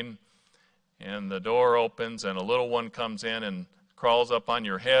praying and the door opens and a little one comes in and crawls up on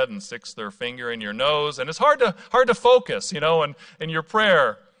your head and sticks their finger in your nose, and it's hard to focus, in your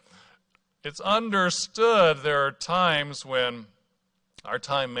prayer. It's understood there are times when our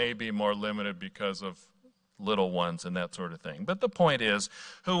time may be more limited because of little ones and that sort of thing. But the point is,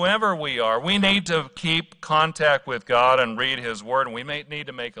 whoever we are, we need to keep contact with God and read his word, and we may need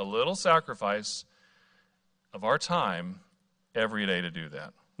to make a little sacrifice of our time every day to do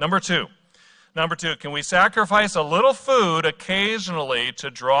that. Number two, can we sacrifice a little food occasionally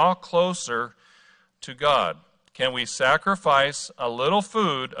to draw closer to God? Can we sacrifice a little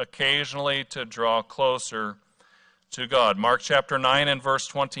food occasionally to draw closer to God? Mark chapter 9 and verse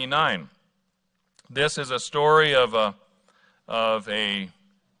 29. This is a story of a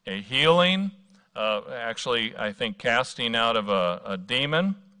healing, actually I think casting out of a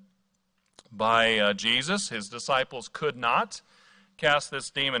demon by Jesus. His disciples could not cast this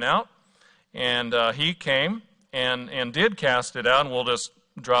demon out, and he came and did cast it out, and we'll just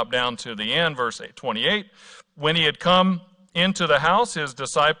drop down to the end, verse 28. When he had come into the house, his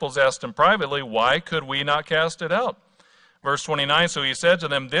disciples asked him privately, "Why could we not cast it out?" Verse 29, so he said to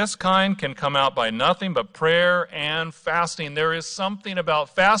them, "This kind can come out by nothing but prayer and fasting." There is something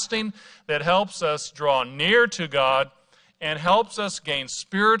about fasting that helps us draw near to God and helps us gain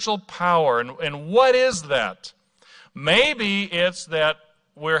spiritual power. And what is that? Maybe it's that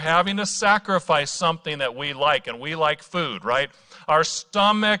we're having to sacrifice something that we like, and we like food, right? Our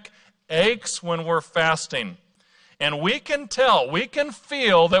stomach aches when we're fasting. And we can tell, we can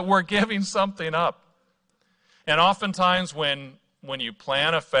feel that we're giving something up. And oftentimes when you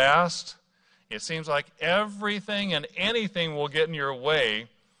plan a fast, it seems like everything and anything will get in your way,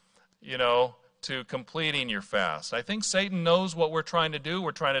 to completing your fast. I think Satan knows what we're trying to do.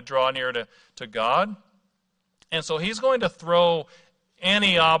 We're trying to draw near to God. And so he's going to throw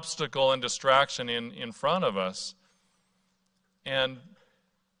any obstacle and distraction in front of us.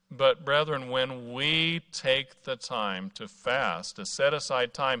 But brethren, when we take the time to fast, to set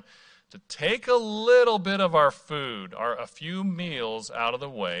aside time, to take a little bit of our food, a few meals out of the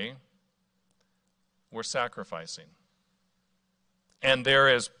way, we're sacrificing. And there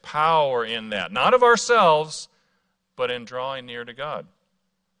is power in that, not of ourselves, but in drawing near to God.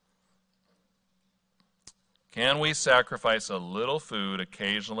 Can we sacrifice a little food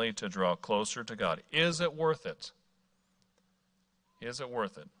occasionally to draw closer to God? Is it worth it? Is it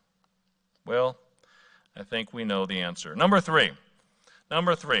worth it? Well, I think we know the answer. Number three.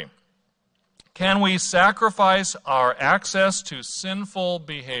 Can we sacrifice our access to sinful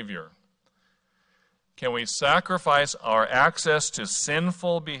behavior? Can we sacrifice our access to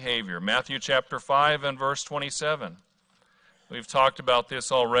sinful behavior? Matthew chapter 5 and verse 27. We've talked about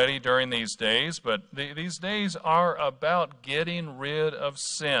this already during these days, but these days are about getting rid of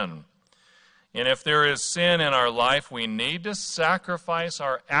sin. And if there is sin in our life, we need to sacrifice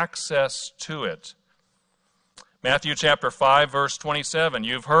our access to it. Matthew chapter 5, verse 27,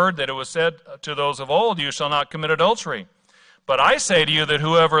 "You've heard that it was said to those of old, 'You shall not commit adultery.' But I say to you that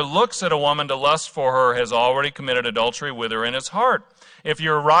whoever looks at a woman to lust for her has already committed adultery with her in his heart. If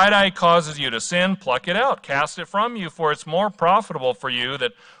your right eye causes you to sin, pluck it out, cast it from you, for it's more profitable for you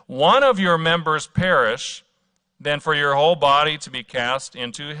that one of your members perish than for your whole body to be cast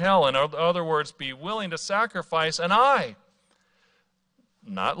into hell." In other words, be willing to sacrifice an eye.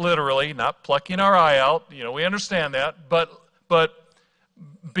 Not literally, not plucking our eye out. We understand that. But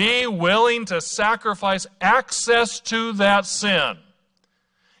be willing to sacrifice access to that sin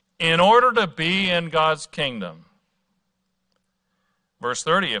in order to be in God's kingdom. Verse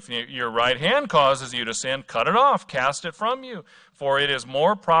 30, "If your right hand causes you to sin, cut it off, cast it from you. For it is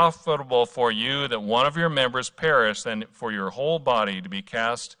more profitable for you that one of your members perish than for your whole body to be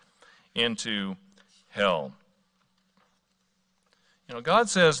cast into hell." God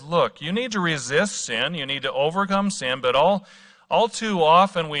says, look, you need to resist sin, you need to overcome sin, but all too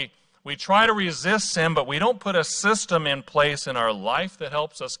often we try to resist sin, but we don't put a system in place in our life that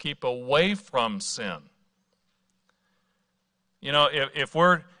helps us keep away from sin. If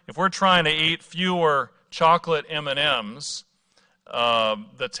we're trying to eat fewer chocolate M&Ms,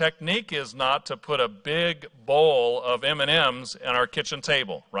 the technique is not to put a big bowl of M&Ms on our kitchen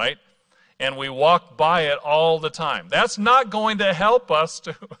table, right? And we walk by it all the time. That's not going to help us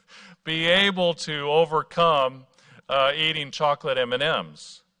to be able to overcome eating chocolate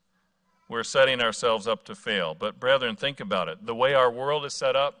M&Ms. We're setting ourselves up to fail. But brethren, think about it. The way our world is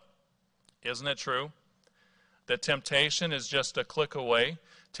set up, isn't it true? That temptation is just a click away.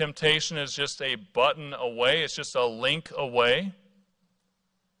 Temptation is just a button away. It's just a link away.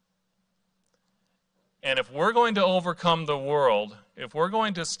 And if we're going to overcome the world, if we're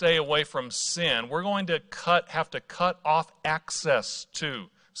going to stay away from sin, we're going to have to cut off access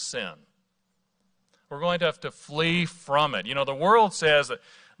to sin. We're going to have to flee from it. The world says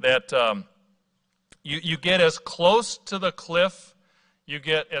that you get as close to the cliff,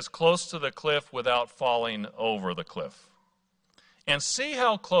 without falling over the cliff. And see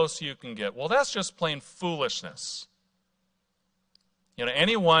how close you can get. Well, that's just plain foolishness.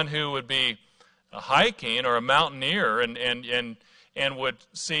 Anyone who would be hiking or a mountaineer and would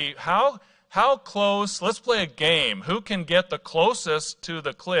see how close, let's play a game, who can get the closest to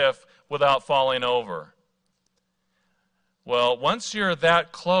the cliff without falling over. Well, once you're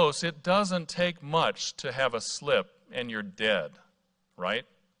that close, it doesn't take much to have a slip and you're dead, right?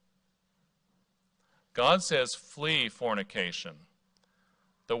 God says flee fornication.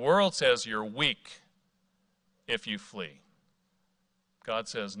 The world says you're weak if you flee. God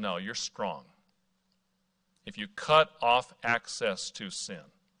says, no, you're strong if you cut off access to sin.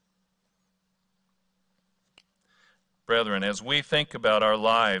 Brethren, as we think about our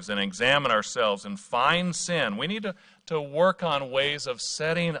lives and examine ourselves and find sin, we need to work on ways of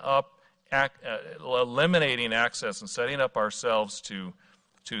setting up, eliminating access and setting up ourselves to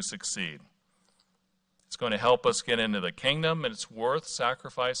succeed. It's going to help us get into the kingdom, and it's worth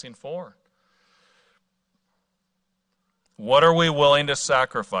sacrificing for. What are we willing to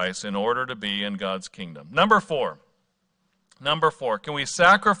sacrifice in order to be in God's kingdom? Number four, can we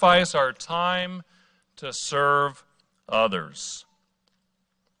sacrifice our time to serve others?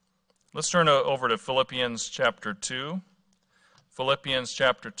 Let's turn over to Philippians chapter 2. Philippians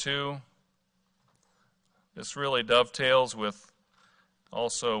chapter 2. This really dovetails with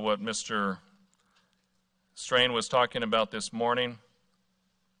also what Mr. Strain was talking about this morning.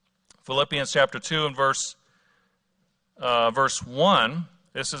 Philippians chapter 2 and verse 1.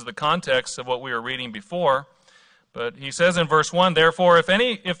 This is the context of what we were reading before. But he says in verse 1, therefore,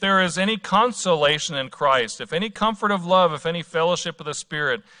 if there is any consolation in Christ, if any comfort of love, if any fellowship of the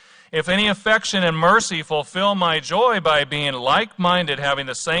Spirit, if any affection and mercy, fulfill my joy by being like-minded, having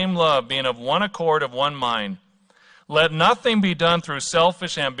the same love, being of one accord, of one mind. Let nothing be done through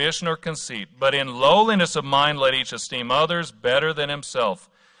selfish ambition or conceit, but in lowliness of mind let each esteem others better than himself.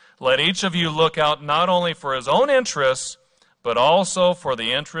 Let each of you look out not only for his own interests, but also for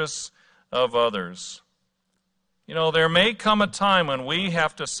the interests of others. You know, there may come a time when we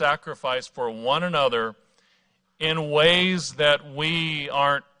have to sacrifice for one another in ways that we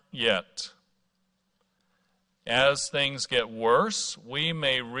aren't yet. As things get worse, we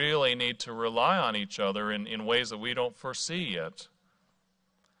may really need to rely on each other in ways that we don't foresee yet.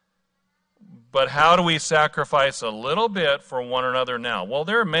 But how do we sacrifice a little bit for one another now? Well,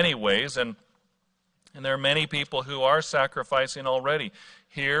 there are many ways, and there are many people who are sacrificing already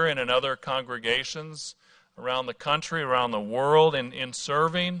here and in other congregations around the country, around the world, in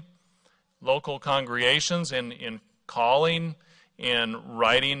serving local congregations, in calling, in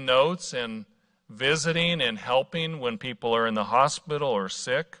writing notes, and visiting and helping when people are in the hospital or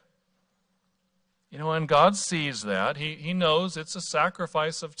sick. You know, and God sees that. He knows it's a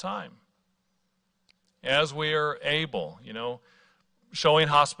sacrifice of time. As we are able, you know, showing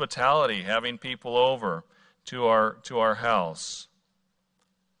hospitality, having people over to our house.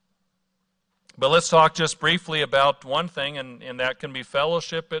 But let's talk just briefly about one thing, and that can be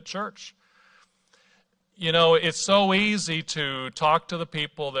fellowship at church. You know, it's so easy to talk to the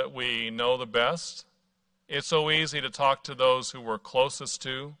people that we know the best. It's so easy to talk to those who we're closest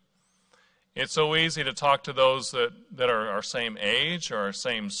to. It's so easy to talk to those that are our same age or our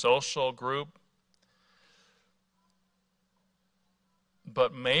same social group.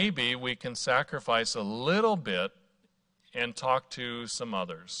 But maybe we can sacrifice a little bit and talk to some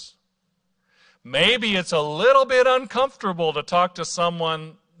others. Maybe it's a little bit uncomfortable to talk to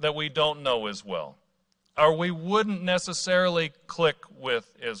someone that we don't know as well, or we wouldn't necessarily click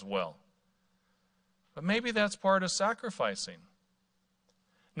with as well. But maybe that's part of sacrificing.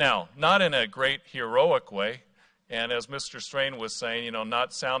 Now, not in a great heroic way, and as Mr. Strain was saying, you know,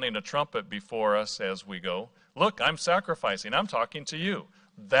 not sounding a trumpet before us as we go. Look, I'm sacrificing. I'm talking to you.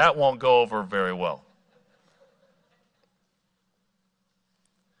 That won't go over very well.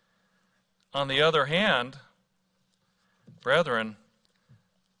 On the other hand, brethren,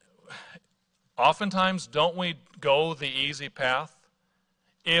 oftentimes don't we go the easy path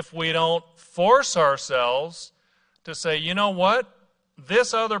if we don't force ourselves to say, you know what,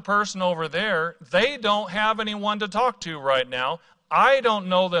 this other person over there, they don't have anyone to talk to right now. I don't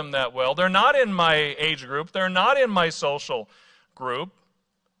know them that well. They're not in my age group. They're not in my social group.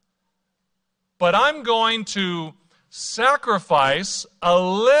 But I'm going to sacrifice a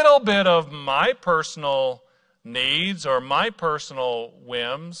little bit of my personal needs or my personal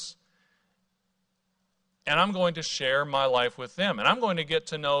whims, and I'm going to share my life with them, and I'm going to get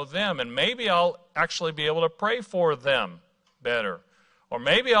to know them, and maybe I'll actually be able to pray for them better. Or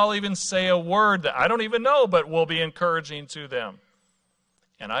maybe I'll even say a word that I don't even know but will be encouraging to them.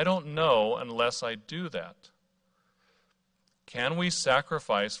 And I don't know unless I do that. Can we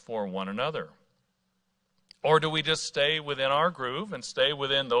sacrifice for one another? Or do we just stay within our groove and stay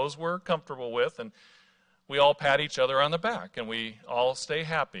within those we're comfortable with, and we all pat each other on the back and we all stay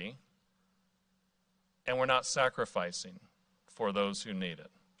happy, and we're not sacrificing for those who need it?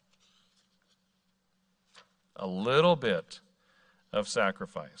 A little bit of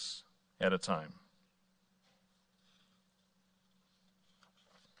sacrifice at a time.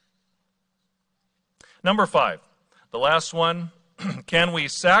 Number 5, the last one. Can we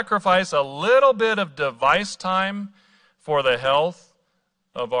sacrifice a little bit of device time for the health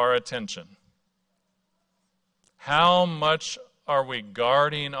of our attention? How much are we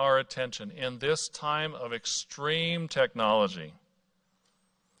guarding our attention in this time of extreme technology?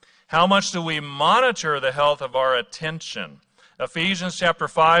 How much do we monitor the health of our attention? Ephesians chapter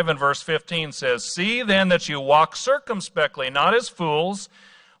 5 and verse 15 says, "See then that you walk circumspectly, not as fools,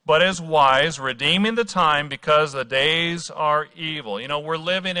 but as wise, redeeming the time, because the days are evil." You know, we're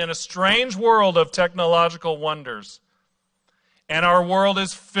living in a strange world of technological wonders. And our world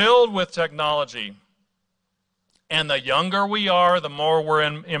is filled with technology. And the younger we are, the more we're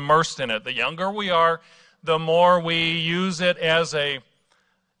immersed in it. The younger we are, the more we use it as a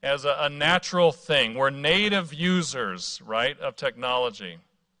natural thing. We're native users, right, of technology.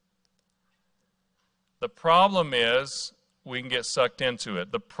 The problem is we can get sucked into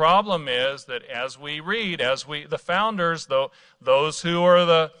it. The problem is that as we read, the founders, those who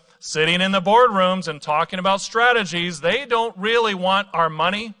are sitting in the boardrooms and talking about strategies, they don't really want our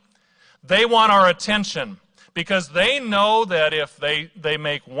money. They want our attention, because they know that if they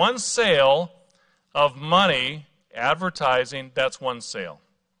make one sale of money, advertising, that's one sale.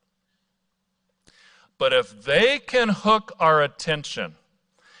 But if they can hook our attention,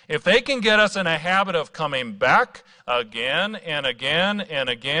 if they can get us in a habit of coming back again and again and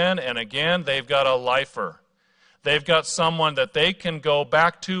again and again, they've got a lifer. They've got someone that they can go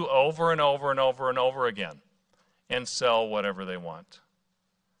back to over and over and over and over again and sell whatever they want.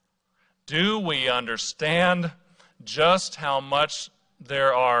 Do we understand just how much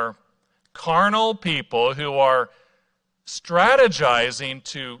there are carnal people who are strategizing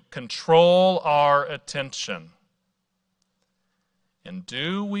to control our attention? And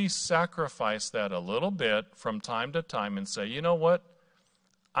do we sacrifice that a little bit from time to time and say, you know what?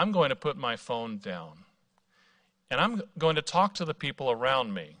 I'm going to put my phone down. And I'm going to talk to the people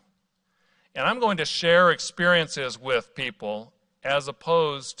around me. And I'm going to share experiences with people as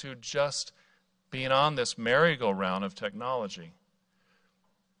opposed to just being on this merry-go-round of technology.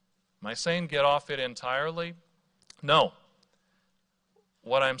 Am I saying get off it entirely? No.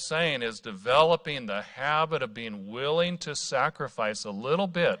 What I'm saying is developing the habit of being willing to sacrifice a little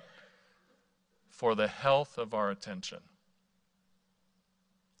bit for the health of our attention.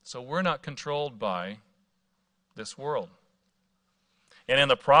 So we're not controlled by this world. And in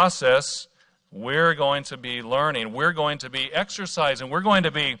the process, we're going to be learning, we're going to be exercising, we're going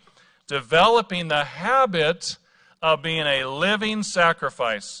to be developing the habit of being a living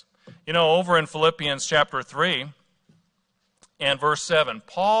sacrifice. You know, over in Philippians chapter 3, and verse 7,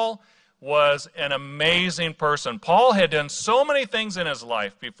 Paul was an amazing person. Paul had done so many things in his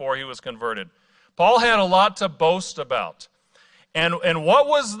life before he was converted. Paul had a lot to boast about. And what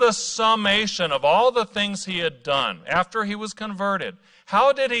was the summation of all the things he had done after he was converted?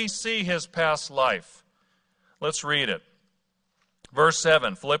 How did he see his past life? Let's read it. Verse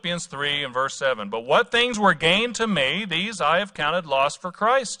 7, Philippians 3 and verse 7. "But what things were gained to me, these I have counted loss for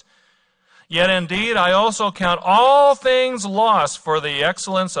Christ. Yet indeed I also count all things lost for the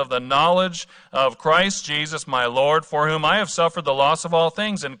excellence of the knowledge of Christ Jesus my Lord, for whom I have suffered the loss of all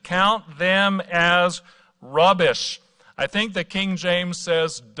things, and count them as rubbish." I think the King James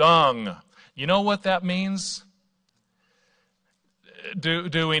says dung. You know what that means?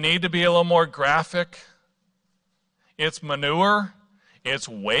 Do we need to be a little more graphic? It's manure, it's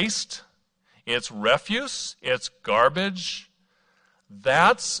waste, it's refuse, it's garbage.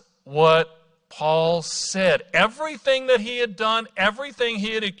 That's what Paul said. Everything that he had done, everything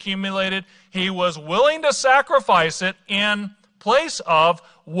he had accumulated, he was willing to sacrifice it in place of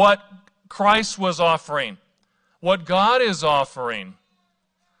what Christ was offering, what God is offering.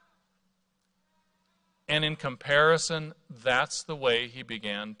 And in comparison, that's the way he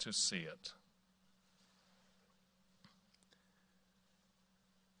began to see it.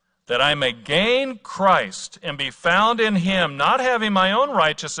 "That I may gain Christ and be found in him, not having my own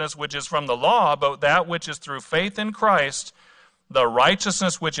righteousness, which is from the law, but that which is through faith in Christ, the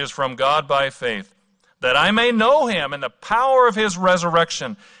righteousness which is from God by faith. That I may know him and the power of his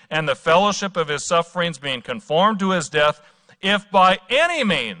resurrection and the fellowship of his sufferings, being conformed to his death, if by any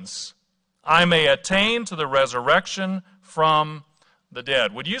means I may attain to the resurrection from the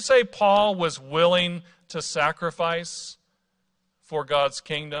dead." Would you say Paul was willing to sacrifice for God's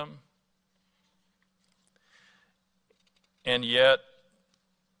kingdom. And yet,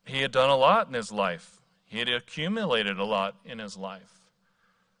 he had done a lot in his life. He had accumulated a lot in his life.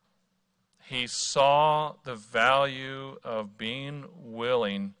 He saw the value of being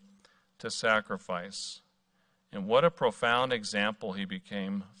willing to sacrifice. And what a profound example he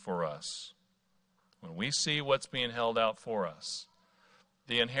became for us. When we see what's being held out for us,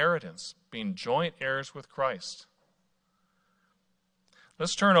 the inheritance, being joint heirs with Christ.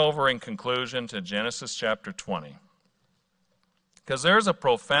 Let's turn over in conclusion to Genesis chapter 20. Because there's a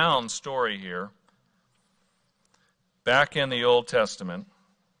profound story here back in the Old Testament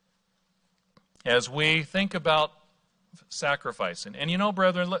as we think about sacrificing. And you know,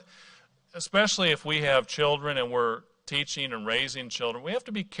 brethren, especially if we have children and we're teaching and raising children, we have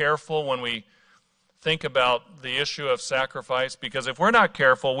to be careful when we think about the issue of sacrifice, because if we're not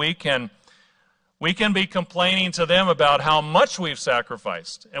careful, we can be complaining to them about how much we've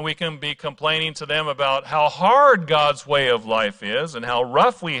sacrificed, and we can be complaining to them about how hard God's way of life is and how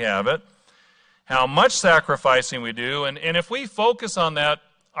rough we have it, how much sacrificing we do, and if we focus on that,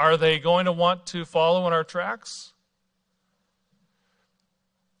 are they going to want to follow in our tracks?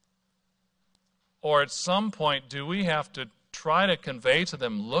 Or at some point, do we have to try to convey to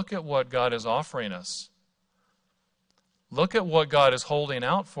them, look at what God is offering us. Look at what God is holding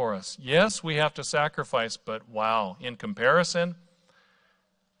out for us. Yes, we have to sacrifice, but wow, in comparison,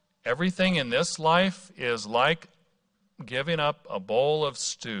 everything in this life is like giving up a bowl of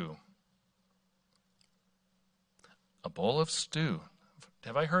stew. A bowl of stew.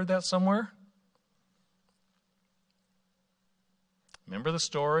 Have I heard that somewhere? Remember the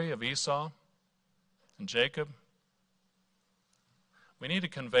story of Esau and Jacob? We need to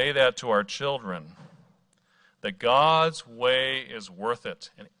convey that to our children, that God's way is worth it.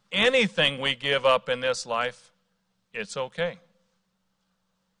 And anything we give up in this life, it's okay,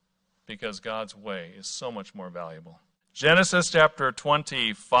 because God's way is so much more valuable. Genesis chapter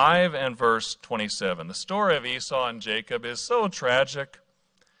 25 and verse 27. The story of Esau and Jacob is so tragic.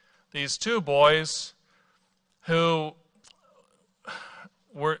 These two boys who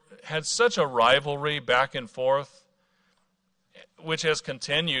had such a rivalry back and forth, which has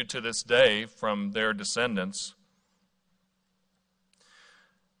continued to this day from their descendants.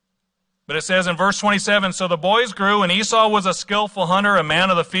 But it says in verse 27, so the boys grew, and Esau was a skillful hunter, a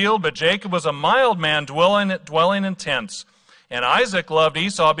man of the field, but Jacob was a mild man, dwelling in tents. And Isaac loved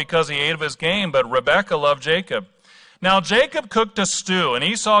Esau because he ate of his game, but Rebekah loved Jacob. Now Jacob cooked a stew, and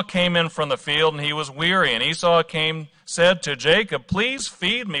Esau came in from the field, and he was weary. And Esau said to Jacob, please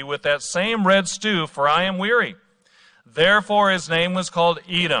feed me with that same red stew, for I am weary. Therefore his name was called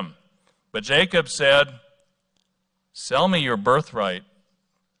Edom. But Jacob said, sell me your birthright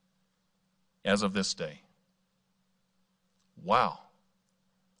as of this day. Wow.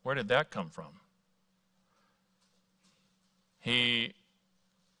 Where did that come from? He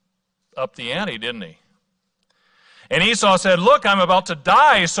upped the ante, didn't he? And Esau said, look, I'm about to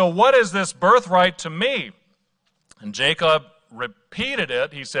die, so what is this birthright to me? And Jacob repeated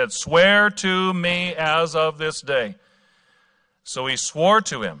it. He said, swear to me as of this day. So he swore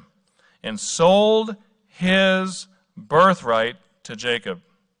to him and sold his birthright to Jacob.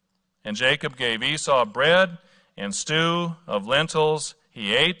 And Jacob gave Esau bread and stew of lentils.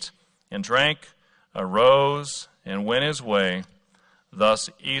 He ate and drank, arose, and went his way. Thus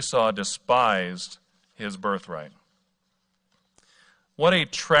Esau despised his birthright. What a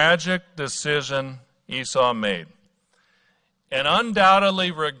tragic decision Esau made, and undoubtedly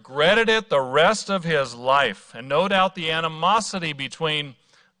regretted it the rest of his life. And no doubt the animosity between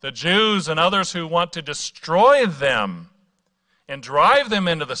the Jews and others who want to destroy them and drive them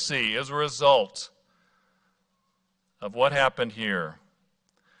into the sea as a result of what happened here.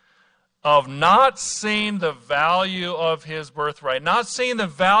 Of not seeing the value of his birthright, not seeing the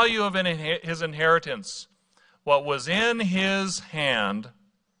value of his inheritance, what was in his hand,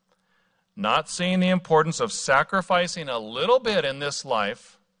 not seeing the importance of sacrificing a little bit in this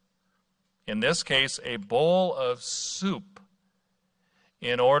life, in this case, a bowl of soup,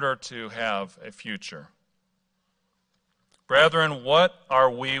 in order to have a future. Brethren, what are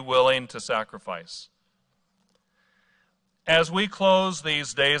we willing to sacrifice? As we close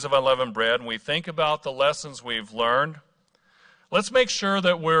these days of unleavened bread and we think about the lessons we've learned, let's make sure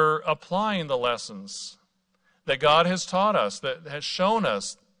that we're applying the lessons that God has taught us, that has shown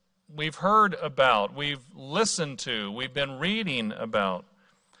us, we've heard about, we've listened to, we've been reading about.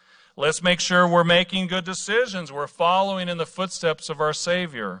 Let's make sure we're making good decisions, we're following in the footsteps of our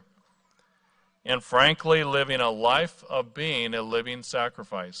Savior, and frankly, living a life of being a living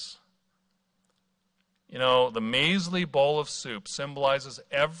sacrifice. You know, the measly bowl of soup symbolizes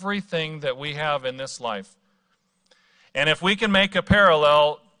everything that we have in this life. And if we can make a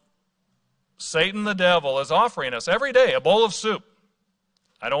parallel, Satan the devil is offering us every day a bowl of soup.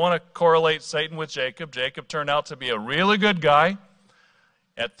 I don't want to correlate Satan with Jacob. Jacob turned out to be a really good guy.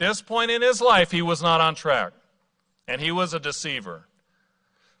 At this point in his life, he was not on track, and he was a deceiver.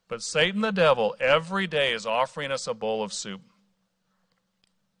 But Satan the devil every day is offering us a bowl of soup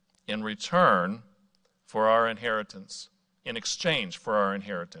in return for our inheritance, in exchange for our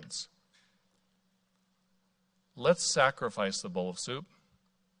inheritance. Let's sacrifice the bowl of soup,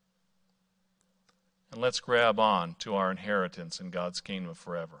 and let's grab on to our inheritance in God's kingdom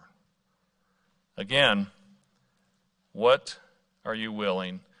forever. Again, what are you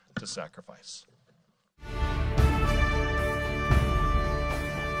willing to sacrifice?